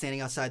dad was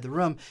standing outside the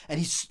room, and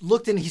he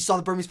looked in, he saw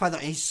the Burmese python,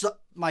 and he saw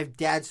my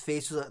dad's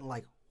face was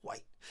like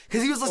white.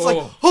 Because he was just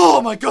like,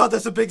 oh my God,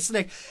 that's a big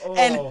snake.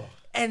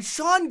 And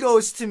Sean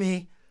goes to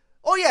me,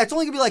 oh yeah, it's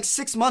only gonna be like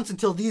 6 months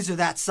until these are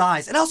that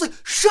size. And I was like,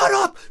 shut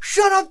up,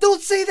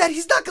 don't say that.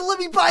 He's not gonna let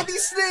me buy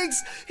these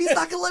snakes. He's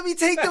not gonna let me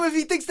take them if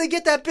he thinks they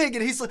get that big.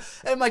 And he's like,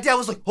 and my dad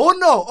was like, oh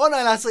no. And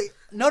I was like,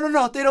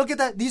 no, they don't get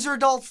that. These are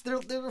adults. They're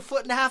a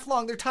foot and a half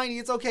long. They're tiny.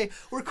 It's okay.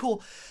 We're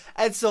cool.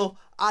 And so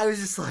I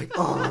was just like,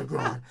 oh my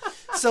God.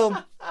 So,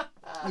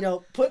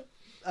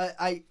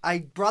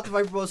 I brought the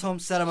Viper boas home,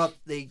 set them up.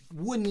 They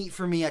wouldn't eat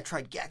for me. I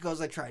tried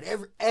geckos. I tried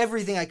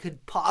everything I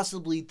could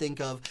possibly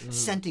think of,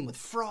 scenting with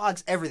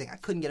frogs, everything. I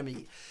couldn't get them to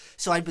eat.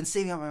 So I'd been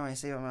saving up my money,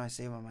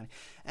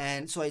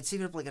 And so I'd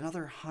saved up like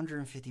another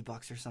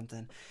 $150 or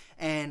something.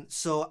 And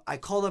so I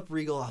called up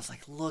Regal. I was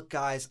like, look,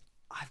 guys,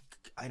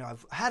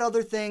 I've had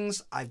other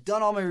things. I've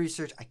done all my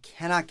research. I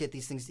cannot get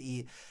these things to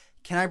eat.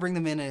 Can I bring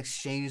them in and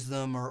exchange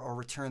them or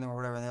return them or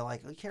whatever? And they're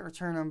like, we can't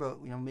return them,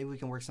 but maybe we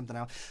can work something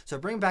out. So I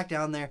bring them back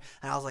down there,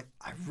 and I was like,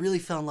 I really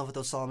fell in love with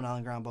those Solomon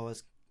Island ground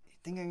boas. I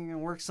think I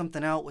can work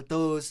something out with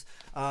those.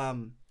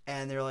 And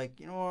they're like,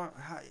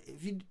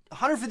 if you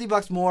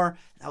 $150 more,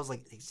 that was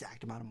like the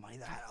exact amount of money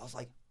that I had. I was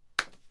like,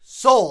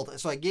 sold.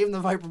 So I gave them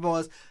the Viper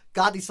boas,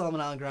 got these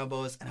Solomon Island ground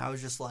boas, and I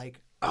was just like,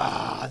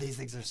 these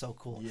things are so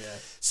cool. Yeah.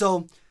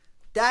 So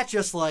that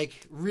just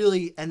like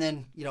really, and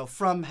then,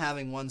 from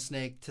having one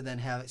snake to then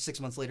have 6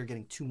 months later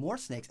getting 2 more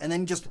snakes, and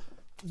then just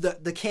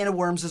the can of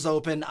worms is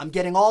open. I'm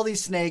getting all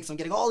these snakes. I'm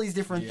getting all these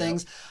different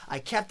things. I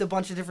kept a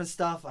bunch of different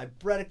stuff. I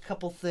bred a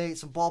couple things,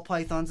 some ball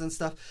pythons and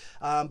stuff.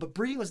 But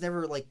breeding was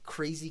never like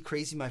crazy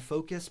my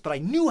focus. But I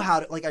knew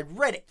how to, like, I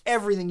read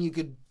everything you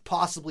could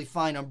possibly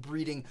find on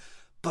breeding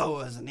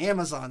boas and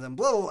Amazons and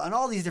blah, blah, and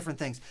all these different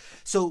things.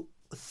 So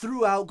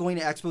throughout going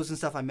to expos and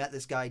stuff, I met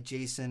this guy,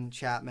 Jason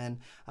Chapman,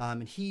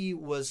 and he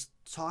was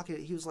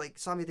talking, he was like,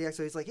 saw me at the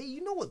expo, he's like, hey,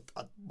 you know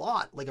a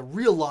lot, like a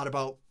real lot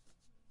about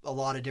a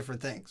lot of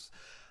different things.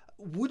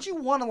 Would you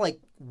want to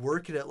like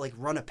work at like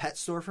run a pet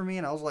store for me?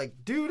 And I was like,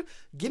 dude,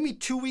 give me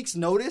 2 weeks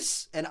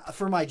notice and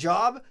for my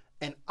job,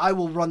 and I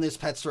will run this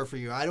pet store for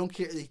you. I don't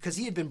care, because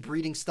he had been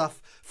breeding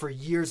stuff for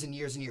years and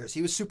years and years.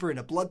 He was super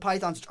into blood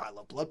pythons. I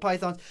love blood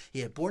pythons.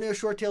 He had Borneo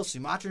shorttails,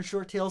 Sumatran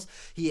shorttails.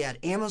 He had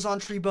Amazon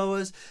tree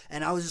boas,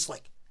 and I was just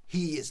like,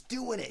 he is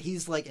doing it.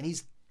 He's like, and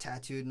he's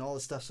tattooed and all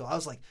this stuff. So I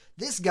was like,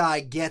 this guy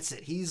gets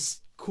it.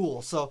 He's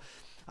cool. So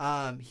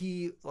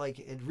he like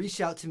had reached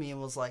out to me and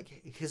was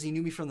like, because he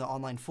knew me from the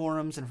online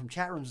forums and from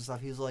chat rooms and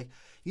stuff. He was like,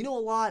 you know a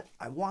lot.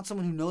 I want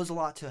someone who knows a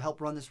lot to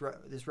help run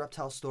this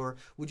reptile store.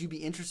 Would you be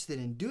interested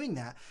in doing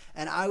that?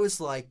 And I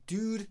was like,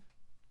 dude,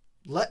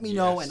 let me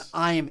know, and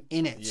I am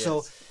in it. Yes.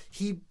 So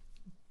he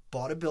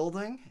bought a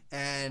building,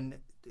 and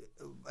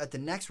at the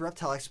next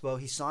Reptile Expo,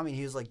 he saw me and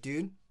he was like,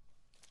 dude,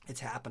 it's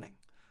happening.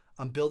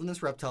 I'm building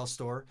this reptile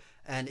store,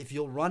 and if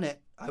you'll run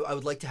it, I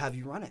would like to have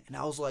you run it. And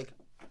I was like,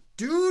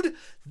 dude,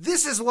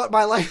 this is what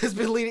my life has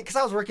been leading, because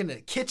I was working in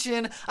a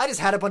kitchen. I just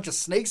had a bunch of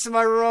snakes in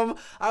my room.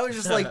 I was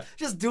just like,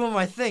 just doing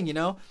my thing,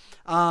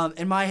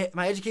 and my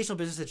educational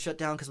business had shut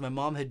down because my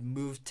mom had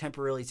moved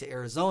temporarily to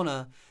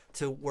Arizona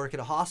to work at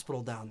a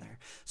hospital down there.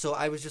 So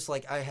I was just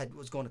like,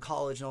 was going to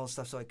college and all this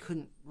stuff, so I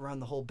couldn't run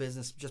the whole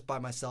business just by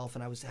myself,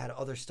 and I had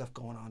other stuff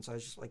going on. So I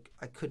was just like,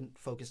 I couldn't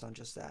focus on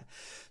just that.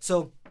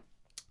 So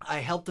I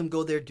helped them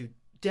go there, do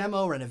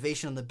demo,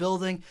 renovation on the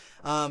building,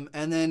 and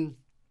then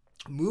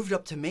moved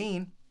up to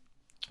Maine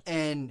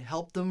and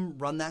helped them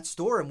run that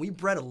store. And we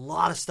bred a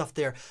lot of stuff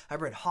there. I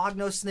bred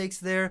hognose snakes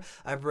there.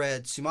 I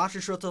bred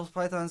Sumatra short-tailed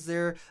pythons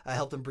there. I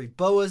helped them breed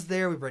boas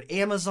there. We bred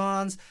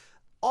Amazons,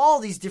 all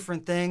these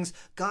different things.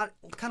 Kind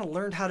of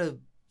learned how to,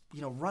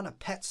 run a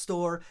pet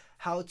store,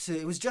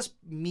 it was just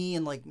me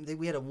and like,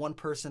 we had one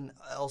person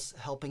else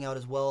helping out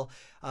as well.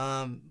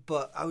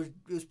 But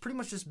it was pretty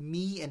much just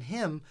me and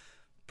him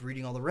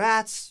breeding all the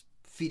rats,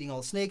 feeding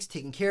all the snakes,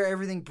 taking care of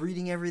everything,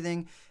 breeding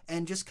everything,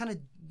 and just kind of,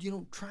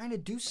 trying to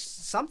do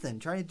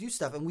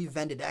stuff. And we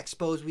vended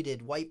expos. We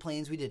did White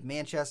Plains. We did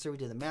Manchester. We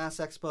did the Mass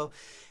Expo.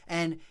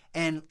 And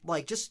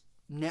like just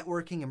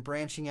networking and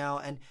branching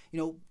out. And,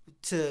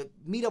 to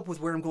meet up with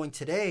where I'm going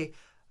today,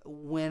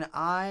 when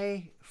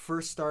I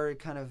first started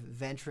kind of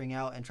venturing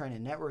out and trying to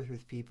network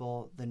with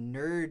people, the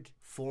nerd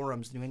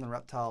forums, New England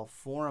Reptile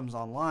forums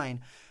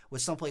online,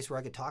 was someplace where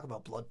I could talk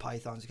about blood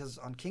pythons, because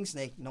on King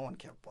Snake, no one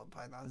cared about blood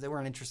pythons. They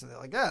weren't interested. They're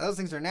like, those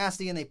things are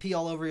nasty and they pee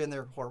all over you and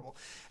they're horrible.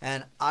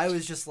 And I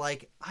was just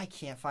like, I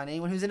can't find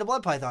anyone who's into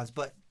blood pythons.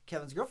 But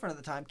Kevin's girlfriend at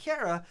the time,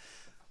 Kara,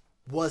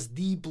 was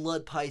the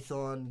blood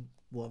python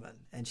woman.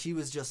 And she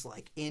was just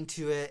like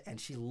into it,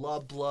 and she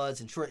loved bloods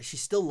and she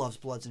still loves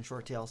bloods and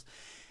short tails.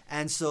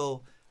 And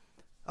so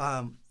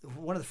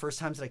one of the first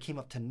times that I came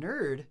up to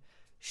Nerd,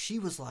 she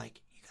was like,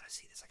 you got to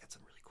see this. I got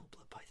some really cool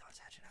blood pythons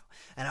hatching out.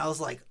 And I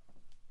was like,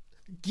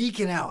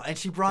 geeking out, and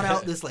she brought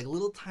out this like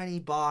little tiny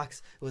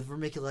box with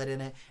vermiculite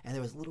in it, and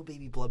there was little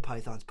baby blood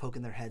pythons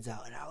poking their heads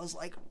out, and I was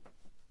like,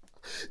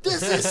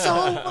 this is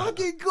so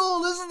fucking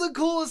cool. This is the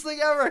coolest thing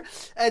ever.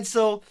 And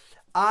so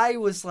I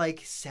was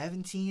like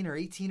 17 or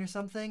 18 or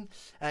something,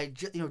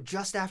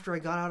 just after I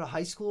got out of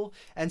high school.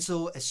 And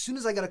so as soon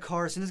as I got a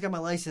car, as soon as I got my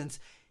license,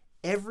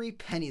 every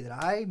penny that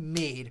I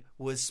made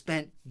was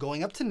spent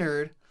going up to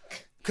Nerd,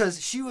 because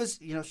she was,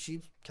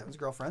 she's Kevin's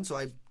girlfriend, so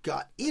I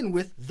got in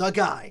with the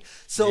guy.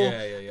 So,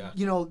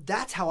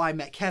 that's how I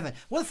met Kevin.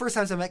 One of the first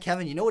times I met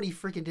Kevin, you know what he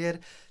freaking did?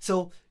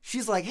 So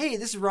she's like, hey,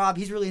 this is Rob.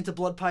 He's really into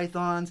blood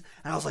pythons.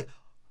 And I was like,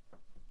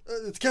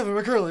 it's Kevin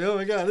McCurley. Oh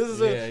my God, this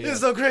is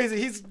so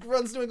crazy. He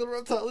runs New England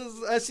Reptile.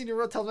 I've seen your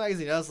Reptile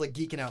magazine. I was like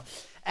geeking out.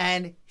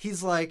 And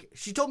he's like,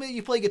 she told me that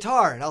you play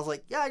guitar. And I was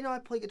like, yeah, I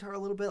play guitar a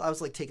little bit. I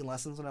was like taking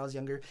lessons when I was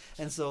younger.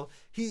 And so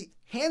he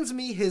hands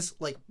me his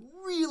like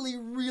really,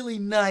 really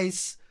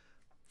nice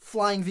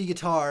flying V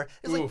guitar.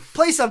 He's like,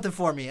 play something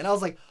for me. And I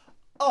was like,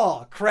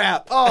 oh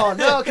crap. Oh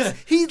no. Cause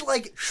he's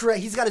like,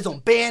 he's got his own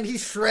band. He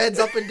shreds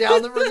up and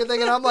down the freaking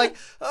thing. And I'm like,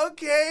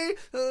 okay.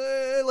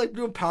 Like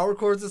doing power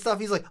chords and stuff.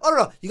 He's like, oh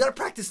no, you got to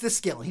practice this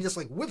scale. And he just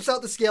like whips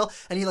out the scale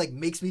and he like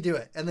makes me do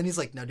it. And then he's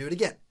like, now do it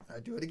again. Now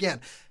do it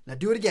again. Now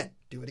do it again.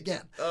 Do it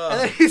again. And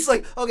then he's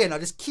like, okay, now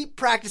just keep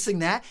practicing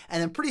that.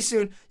 And then pretty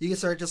soon you can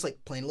start just like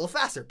playing a little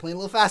faster.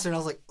 And I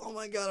was like, oh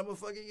my God, I'm a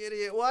fucking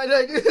idiot. Why did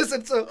I do this?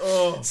 And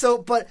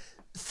but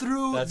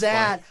through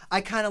that,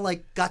 I kind of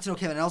like got to know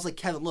Kevin. And I was like,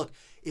 Kevin, look,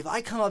 if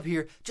I come up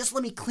here, just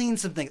let me clean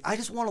some things. I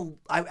just want to,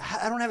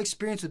 I don't have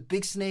experience with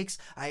big snakes.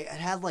 I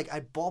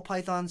had ball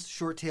pythons,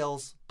 short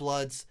tails,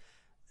 bloods,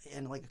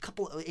 and like a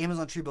couple of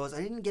Amazon tree boas.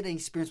 I didn't get any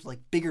experience with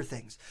like bigger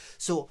things.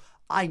 So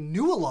I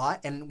knew a lot,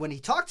 and when he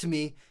talked to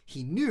me,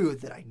 he knew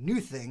that I knew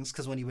things,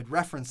 because when he would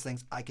reference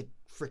things, I could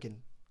freaking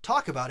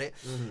talk about it.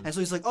 Mm-hmm. And so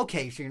he's like,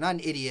 okay, so you're not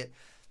an idiot.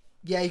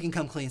 Yeah, you can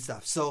come clean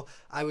stuff. So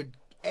I would,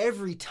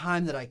 every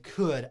time that I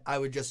could, I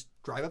would just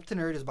drive up to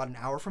Nerd. It was about an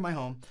hour from my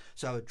home.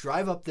 So I would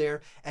drive up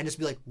there and just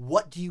be like,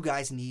 what do you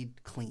guys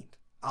need cleaned?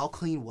 I'll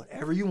clean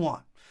whatever you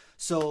want.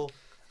 So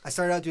I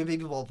started out doing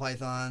baby ball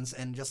pythons,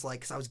 and just like,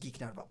 because I was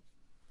geeking out about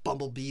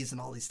bumblebees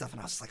and all these stuff, and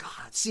I was just like,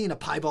 seeing a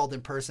piebald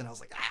in person, I was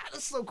like,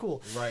 that's so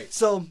cool. Right.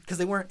 So, because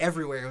they weren't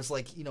everywhere. It was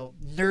like,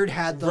 Nerd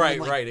had them, right,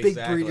 and right, big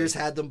exactly. breeders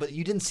had them, but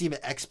you didn't see them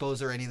at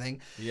expos or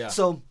anything. Yeah.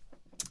 So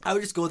I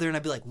would just go there and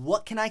I'd be like,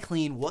 what can I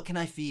clean? What can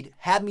I feed?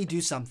 Have me do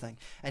something.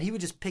 And he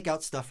would just pick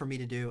out stuff for me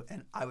to do,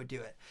 and I would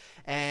do it.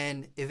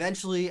 And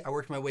eventually I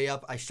worked my way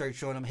up. I started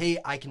showing him, hey,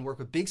 I can work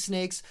with big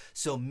snakes.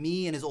 So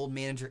me and his old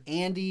manager,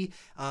 Andy,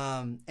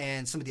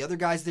 and some of the other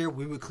guys there,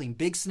 we would clean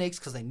big snakes,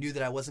 because I knew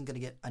that I wasn't going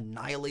to get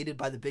annihilated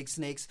by the big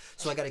snakes.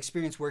 So I got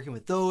experience working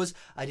with those.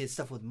 I did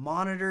stuff with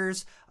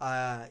monitors,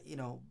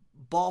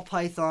 ball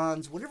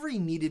pythons, whatever he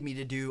needed me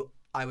to do,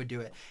 I would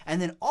do it.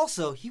 And then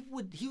also, he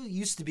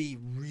used to be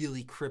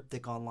really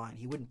cryptic online.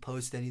 He wouldn't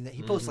post anything.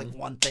 He posted like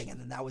one thing, and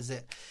then that was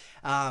it.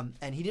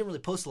 And he didn't really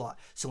post a lot.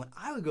 So when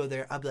I would go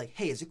there, I'd be like,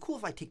 hey, is it cool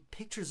if I take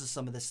pictures of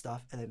some of this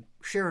stuff and then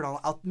share it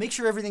all? I'll make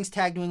sure everything's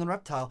tagged New England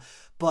Reptile,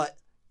 but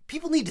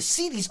people need to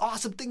see these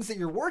awesome things that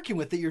you're working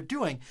with, that you're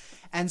doing.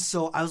 And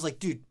so I was like,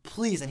 dude,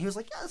 please. And he was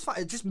like, yeah, that's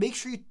fine. Just make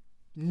sure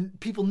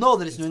people know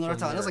that it's New England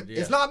Reptile. And I was like,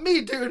 it's not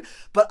me, dude,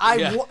 but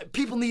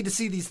people need to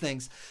see these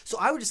things. So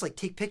I would just like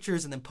take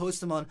pictures and then post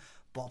them on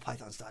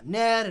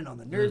ballpythons.net and on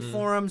the nerd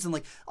forums and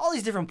like all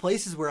these different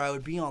places where I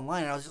would be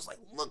online. And I was just like,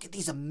 look at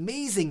these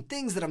amazing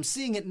things that I'm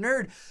seeing at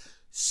Nerd.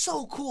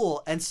 So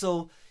cool. And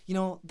so,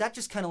 that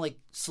just kind of like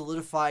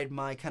solidified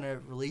my kind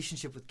of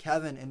relationship with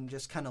Kevin, and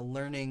just kind of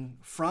learning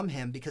from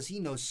him, because he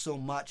knows so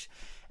much.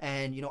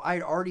 And, I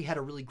had already had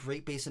a really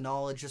great base of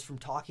knowledge just from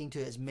talking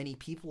to as many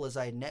people as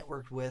I had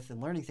networked with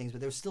and learning things.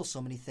 But there was still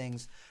so many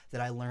things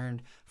that I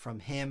learned from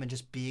him and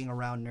just being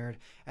around Nerd.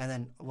 And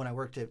then when I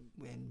worked in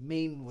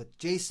Maine with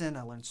Jason,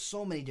 I learned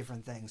so many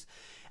different things.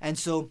 And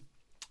so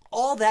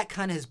all that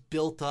kind of has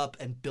built up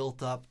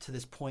to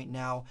this point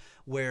now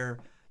where,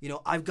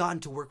 I've gotten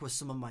to work with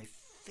some of my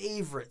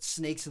favorite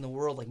snakes in the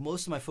world. Like,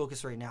 most of my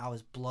focus right now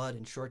is blood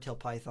and short-tailed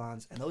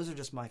pythons. And those are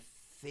just my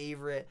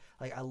favorite.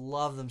 Like, I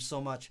love them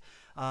so much.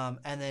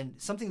 And then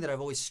something that I've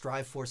always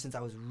strived for since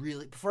I was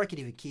before I could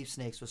even keep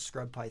snakes, was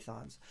scrub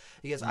pythons.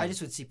 Because I just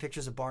would see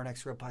pictures of bar neck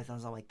scrub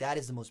pythons. I'm like, that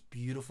is the most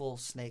beautiful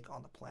snake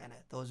on the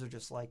planet. Those are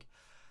just like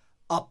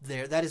up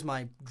there. That is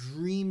my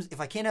dreams.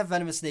 If I can't have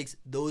venomous snakes,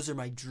 those are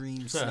my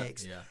dream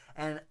snakes. Yeah.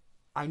 And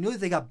I knew that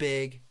they got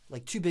big,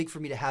 like too big for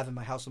me to have in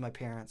my house with my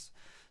parents.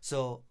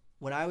 So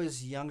when I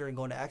was younger and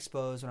going to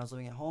expos, when I was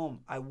living at home,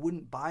 I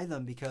wouldn't buy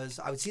them, because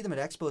I would see them at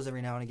expos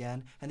every now and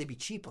again, and they'd be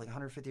cheap, like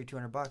 $150 or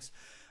 $200.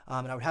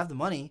 And I would have the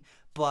money,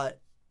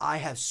 but I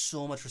have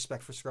so much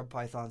respect for scrub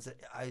pythons that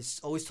I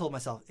always told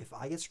myself, if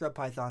I get scrub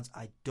pythons,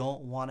 I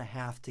don't want to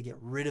have to get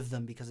rid of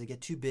them because they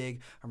get too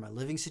big, or my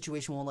living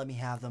situation won't let me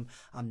have them.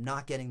 I'm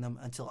not getting them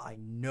until I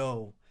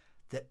know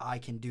that I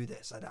can do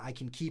this, that I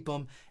can keep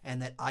them,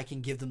 and that I can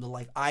give them the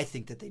life I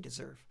think that they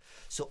deserve.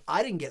 So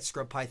I didn't get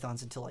scrub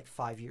pythons until like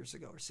 5 years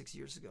ago or 6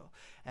 years ago.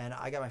 And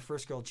I got my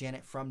first girl,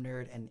 Janet, from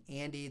Nerd, and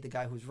Andy, the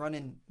guy who was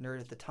running Nerd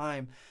at the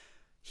time,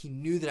 he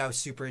knew that I was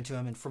super into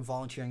him, and from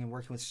volunteering and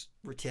working with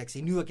retics,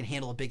 he knew I can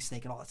handle a big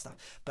snake and all that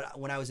stuff. But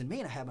when I was in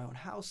Maine, I had my own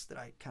house that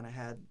I kind of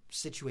had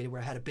situated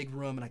where I had a big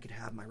room and I could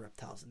have my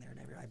reptiles in there and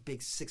everything. I had a big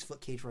 6-foot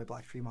cage where I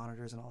black tree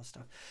monitors and all this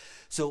stuff.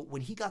 So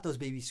when he got those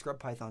baby scrub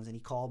pythons, and he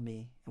called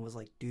me and was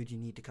like, dude, you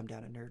need to come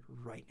down to Nerd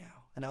right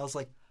now. And I was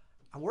like,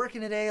 I'm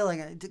working today.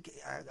 Like,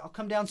 I'll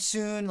come down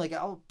soon. Like,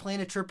 I'll plan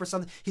a trip or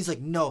something. He's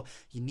like, no,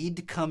 you need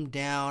to come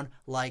down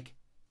like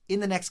in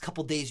the next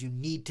couple days. You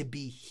need to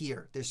be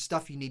here. There's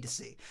stuff you need to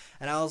see.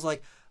 And I was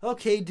like,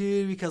 okay,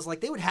 dude, because like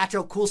they would hatch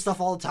out cool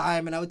stuff all the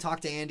time. And I would talk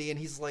to Andy, and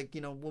he's like,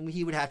 when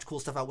he would hatch cool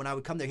stuff out, when I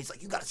would come there, he's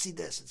like, you got to see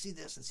this and see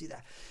this and see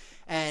that.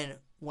 And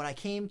when I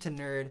came to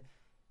Nerd,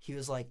 he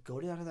was like, go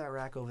down to that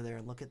rack over there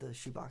and look at the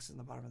shoeboxes in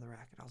the bottom of the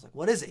rack. And I was like,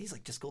 what is it? He's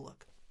like, just go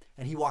look.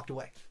 And he walked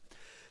away.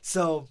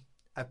 So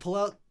I pull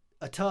out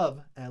a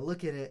tub and I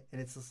look at it,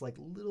 and it's this like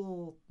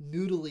little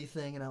noodly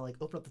thing, and I like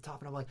open up the top,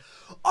 and I'm like,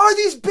 are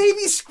these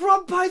baby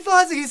scrub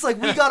pythons? And he's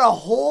like, we got a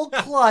whole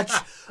clutch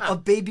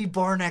of baby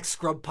barneck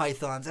scrub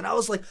pythons. And I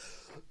was like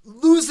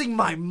losing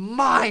my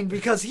mind,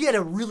 because he had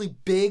a really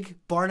big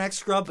barneck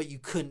scrub, but you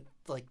couldn't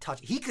like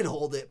touch it. He could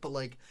hold it, but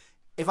like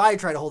if I had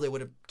tried to hold it, it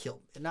would have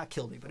not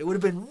killed me, but it would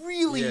have been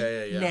really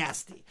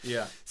nasty.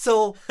 Yeah.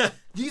 So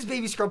these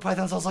baby scrub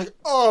pythons, I was like,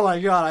 oh my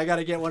God, I got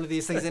to get one of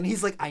these things. And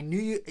he's like, I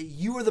knew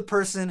you were the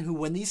person who,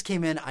 when these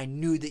came in, I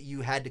knew that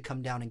you had to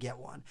come down and get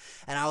one.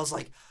 And I was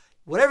like,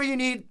 whatever you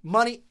need,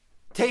 money,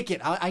 take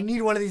it. I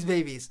need one of these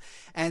babies.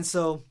 And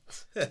so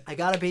I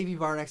got a baby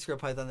Barnex scrub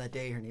python that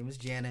day. Her name was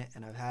Janet,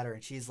 and I've had her,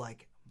 and she's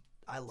like,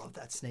 I love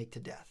that snake to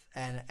death.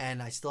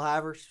 And I still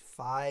have her. She's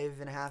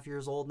 5.5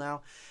 years old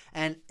now.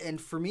 And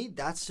for me,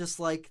 that's just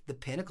like the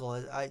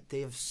pinnacle.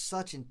 They have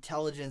such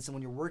intelligence, and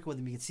when you're working with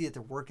them, you can see that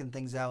they're working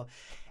things out.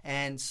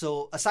 And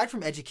so aside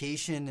from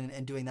education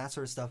and doing that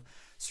sort of stuff,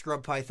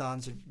 scrub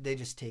pythons, they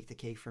just take the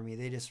cake for me.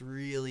 They just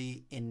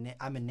really,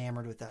 I'm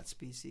enamored with that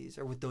species,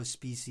 or with those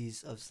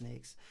species of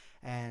snakes.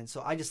 And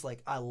so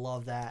I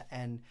love that.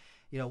 And,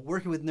 you know,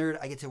 working with Nerd,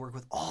 I get to work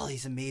with all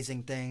these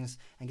amazing things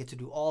and get to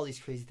do all these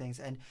crazy things.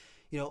 And,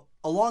 you know,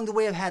 along the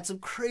way, I've had some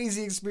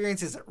crazy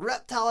experiences at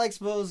reptile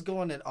expos,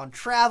 going on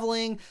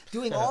traveling,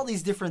 doing all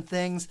these different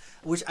things,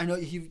 which I know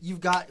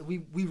you've got. We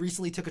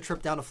recently took a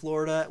trip down to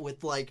Florida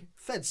with like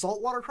fed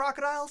saltwater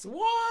crocodiles.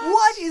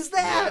 What is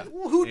that?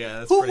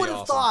 Yeah. Who would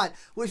have thought?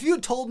 Well, if you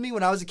had told me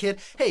when I was a kid,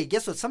 hey,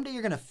 guess what? Someday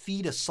you're going to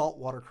feed a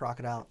saltwater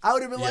crocodile, I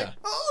would have been like,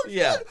 oh,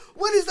 shit,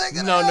 what is that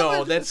going to happen?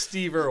 No, that's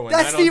Steve Irwin.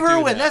 That's Steve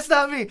Irwin. That. That's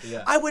not me.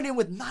 Yeah. I went in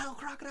with Nile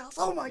crocodiles.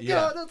 Oh, my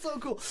God. That's so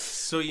cool.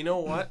 So you know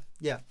what?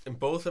 Yeah. In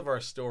both of our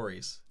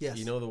stories, yes.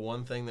 You know the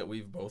one thing that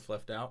we've both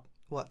left out?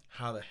 What?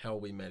 How the hell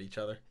we met each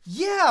other.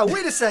 Yeah,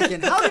 wait a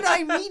second. How did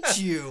I meet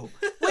you?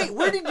 Wait,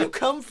 where did you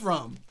come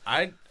from?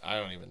 I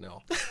don't even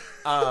know.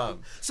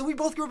 So we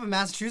both grew up in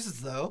Massachusetts,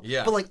 though.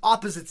 Yeah. But like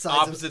opposite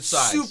sides. Opposite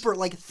sides. Super,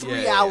 like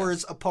 3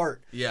 hours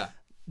apart. Yeah.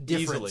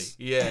 Difference.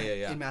 Easily.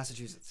 Yeah. In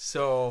Massachusetts.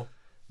 So,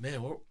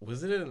 man,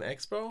 was it at an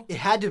expo? It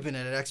had to have been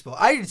at an expo.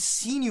 I had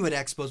seen you at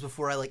expos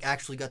before I like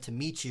actually got to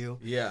meet you.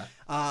 Yeah.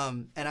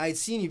 And I had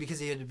seen you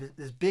because you had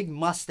this big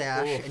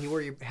mustache and you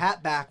wore your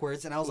hat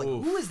backwards, and I was like,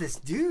 who is this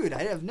dude?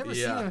 I've never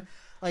seen him.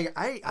 Like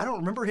I don't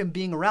remember him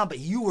being around, but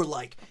you were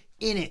like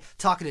in it,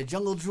 talking to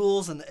Jungle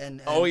Jewels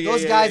and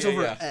those guys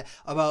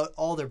about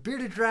all their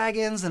bearded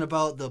dragons and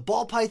about the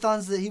ball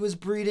pythons that he was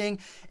breeding.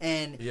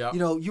 And, you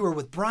know, you were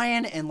with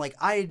Brian, and like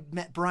I had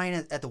met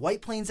Brian at the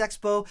White Plains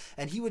Expo,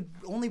 and he would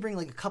only bring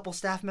like a couple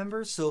staff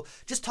members. So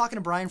just talking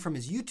to Brian from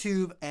his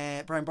YouTube,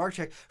 and Brian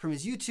Barczyk from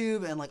his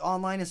YouTube and like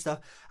online and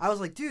stuff, I was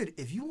like, dude,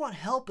 if you want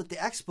help at the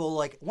expo,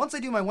 like once I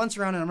do my once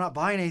around and I'm not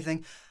buying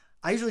anything,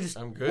 I usually just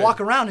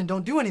walk around and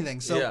don't do anything.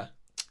 So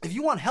if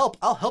you want help,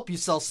 I'll help you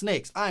sell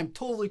snakes. I'm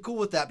totally cool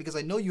with that because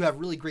I know you have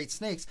really great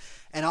snakes,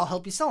 and I'll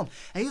help you sell them.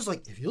 And he was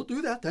like, if you'll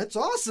do that, that's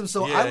awesome.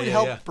 So I would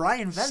help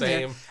Brian vend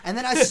there. And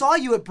then I saw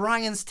you at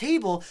Brian's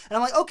table, and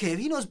I'm like, okay, if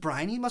he knows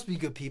Brian, he must be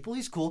good people.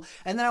 He's cool.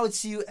 And then I would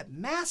see you at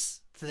mass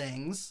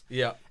things.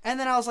 Yeah. And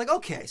then I was like,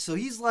 okay, so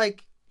he's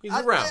like, He's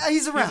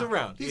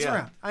around. He's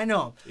around. I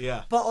know.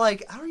 Yeah. But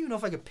like, I don't even know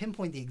if I could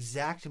pinpoint the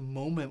exact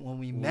moment when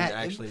we met. We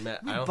actually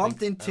met. We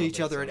bumped into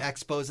each other at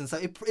expos and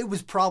stuff. It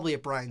was probably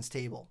at Brian's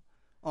table.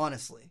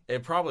 Honestly.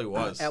 It probably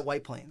was. At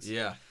White Plains.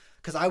 Yeah.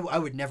 Because I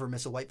would never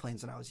miss a White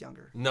Plains when I was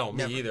younger. No,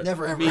 me either.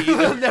 Never, ever. Me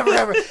either. Never,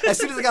 ever. As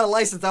soon as I got a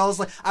license, I was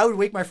like, I would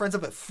wake my friends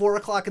up at 4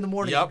 o'clock in the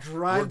morning and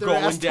drive their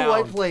ass to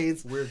White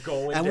Plains. We're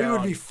going down. And we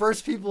would be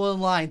first people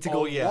in line to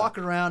go walk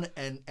around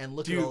and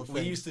look at all the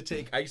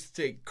things. I used to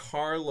take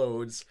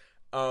carloads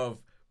of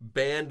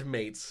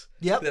bandmates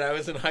that I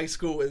was in high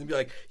school with and be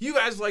like, you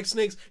guys like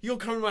snakes, you'll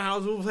come to my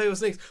house, we'll play with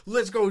snakes,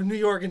 let's go to New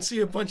York and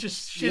see a bunch of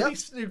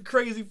shitty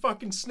crazy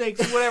fucking snakes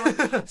or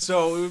whatever.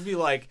 So it would be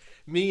like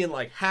me and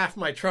like half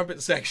my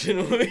trumpet section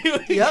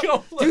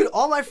dude,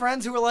 all my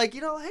friends who were like, you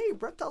know, hey,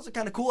 reptiles are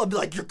kind of cool, I'd be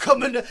like, you're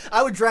coming to,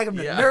 I would drag them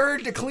to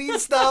Nerd to clean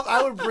stuff,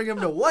 I would bring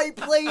them to White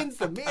Plains,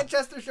 the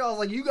Manchester show. I was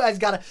like, you guys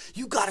gotta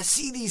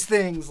see these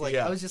things. Like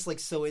I was just like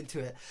so into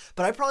it.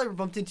 But I probably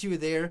bumped into you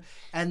there,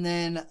 and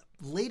then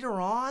later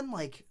on,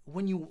 like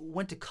when you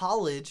went to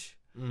college,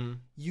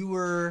 you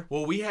were...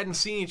 Well, we hadn't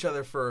seen each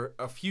other for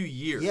a few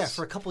years. Yeah,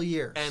 for a couple of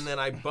years. And then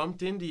I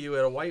bumped into you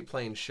at a White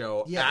Plains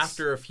show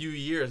after a few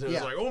years. And it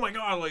was like, oh my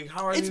God, like,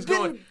 how are things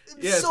going?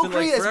 It's so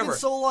crazy. It's been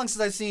so long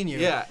since I've seen you.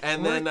 Yeah,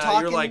 and then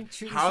you're like,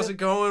 how's it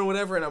going,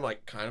 whatever. And I'm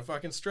like, kind of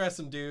fucking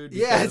stressing, dude.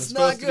 Yeah, it's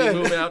not good. I'm supposed to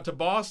be moving out to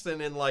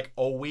Boston in like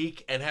a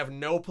week and have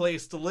no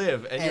place to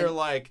live. And you're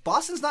like...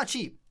 Boston's not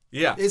cheap.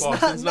 Yeah,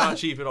 Boston's not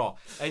cheap at all.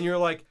 And you're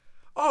like...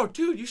 oh,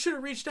 dude, you should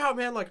have reached out,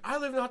 man. Like, I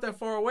live not that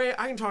far away.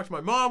 I can talk to my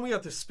mom. We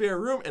got this spare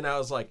room. And I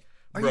was like,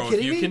 bro,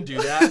 if you can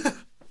do that,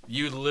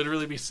 you'd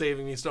literally be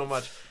saving me so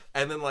much.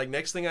 And then, like,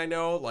 next thing I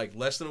know, like,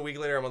 less than a week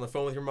later, I'm on the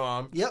phone with your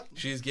mom. Yep.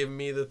 She's giving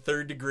me the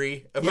third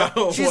degree about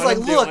what She's like,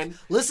 I'm look, doing.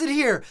 Listen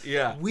here.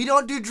 Yeah. We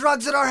don't do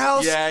drugs at our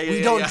house.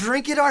 We don't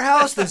drink at our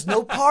house. There's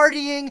no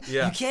partying.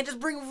 You can't just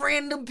bring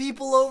random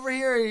people over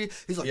here.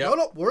 He's like,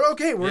 no, we're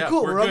okay. We're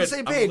cool. We're on the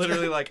same page. I'm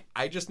literally like,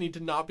 I just need to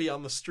not be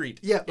on the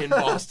street in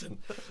Boston.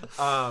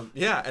 And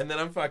then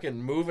I'm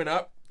fucking moving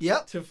up.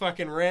 To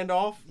fucking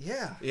Randolph.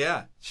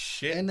 Yeah.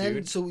 Shit, and then,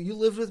 dude. So you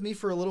lived with me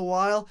for a little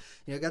while.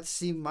 You know, got to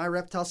see my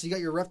reptiles. So you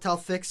got your reptile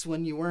fix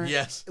when you weren't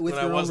with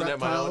your own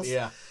reptiles.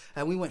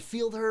 And we went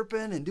field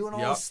herping and doing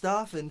all this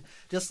stuff. And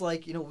just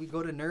like, you know, we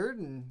go to Nerd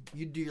and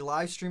you do your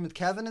live stream with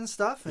Kevin and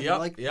stuff. And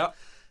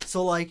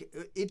So like,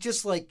 it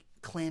just like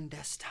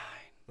clandestine.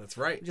 That's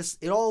right.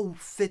 It all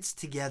fits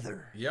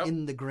together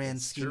in the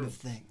grand scheme of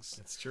things.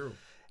 That's true.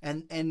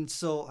 And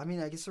so, I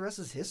mean, I guess the rest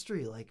is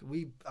history. Like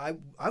I've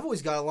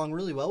always got along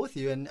really well with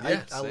you, and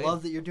I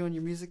love that you're doing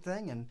your music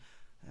thing, and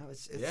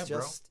it's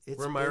just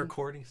we're in my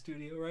recording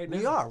studio right now.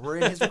 We are. We're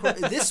in his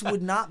recording. This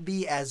would not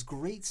be as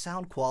great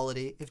sound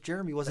quality if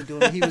Jeremy wasn't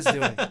doing what he was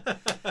doing.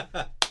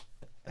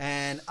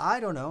 And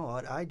I don't know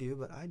what I do,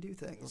 but I do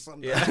things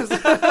sometimes.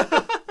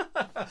 Yeah.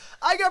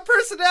 I got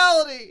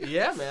personality.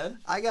 Yeah, man.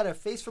 I got a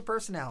face for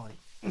personality.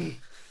 I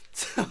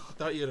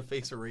thought you had a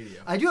face for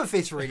radio. I do have a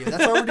face for radio.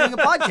 That's why we're doing a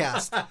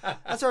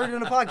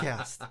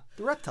podcast.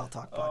 The Reptile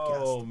Talk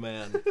podcast. Oh,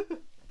 man.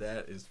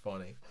 That is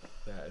funny.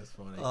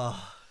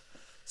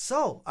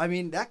 So, I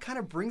mean, that kind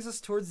of brings us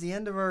towards the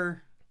end of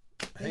our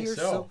thing here.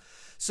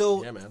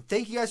 So yeah, man.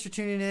 Thank you guys for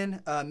tuning in.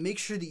 Make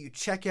sure that you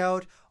check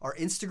out our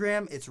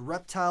Instagram. It's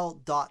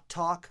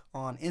reptile.talk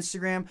on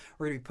Instagram.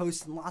 We're going to be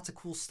posting lots of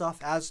cool stuff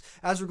as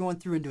we're going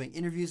through and doing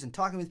interviews and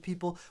talking with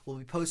people. We'll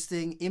be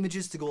posting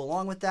images to go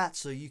along with that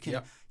so you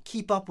can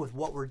keep up with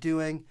what we're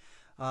doing.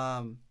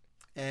 And,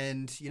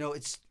 you know,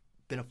 it's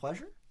been a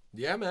pleasure.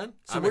 Yeah, man.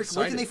 So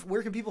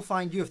where can people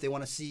find you if they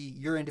want to see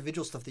your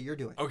individual stuff that you're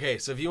doing? Okay,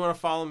 so if you want to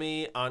follow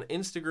me on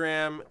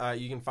Instagram,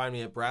 you can find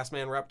me at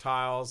Brassman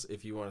Reptiles.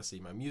 If you want to see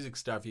my music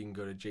stuff, you can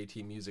go to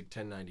JT Music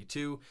 1092.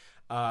 You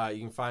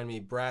can find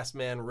me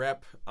Brassman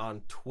Rep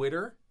on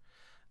Twitter.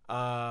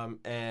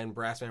 And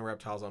Brassman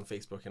Reptiles on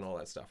Facebook and all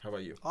that stuff. How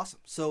about you? Awesome.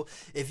 So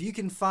if you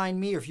can find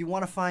me, or if you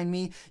want to find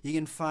me, you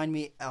can find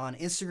me on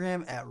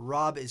Instagram at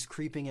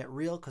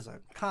RobIsCreepingItReal, because I'm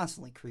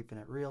constantly creeping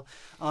it real.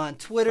 On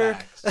Twitter,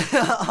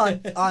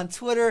 on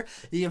Twitter,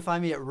 you can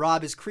find me at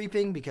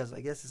RobIsCreeping, because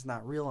I guess it's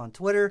not real on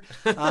Twitter.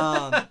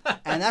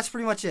 And that's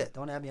pretty much it.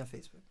 Don't add me on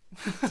Facebook.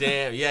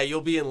 Damn, yeah,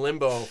 you'll be in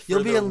limbo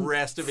for the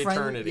rest of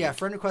eternity. Yeah,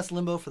 friend request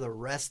limbo for the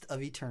rest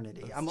of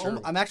eternity.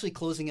 I'm actually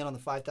closing in on the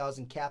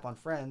 5,000 cap on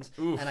friends,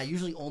 and I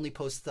usually only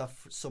post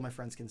stuff so my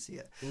friends can see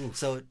it. Oof.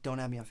 So don't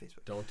add me on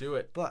Facebook. Don't do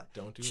it. But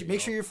don't do it. Make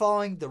sure you're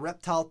following the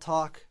Reptile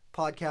Talk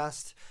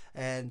podcast,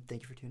 and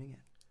thank you for tuning in.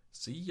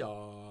 See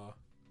ya.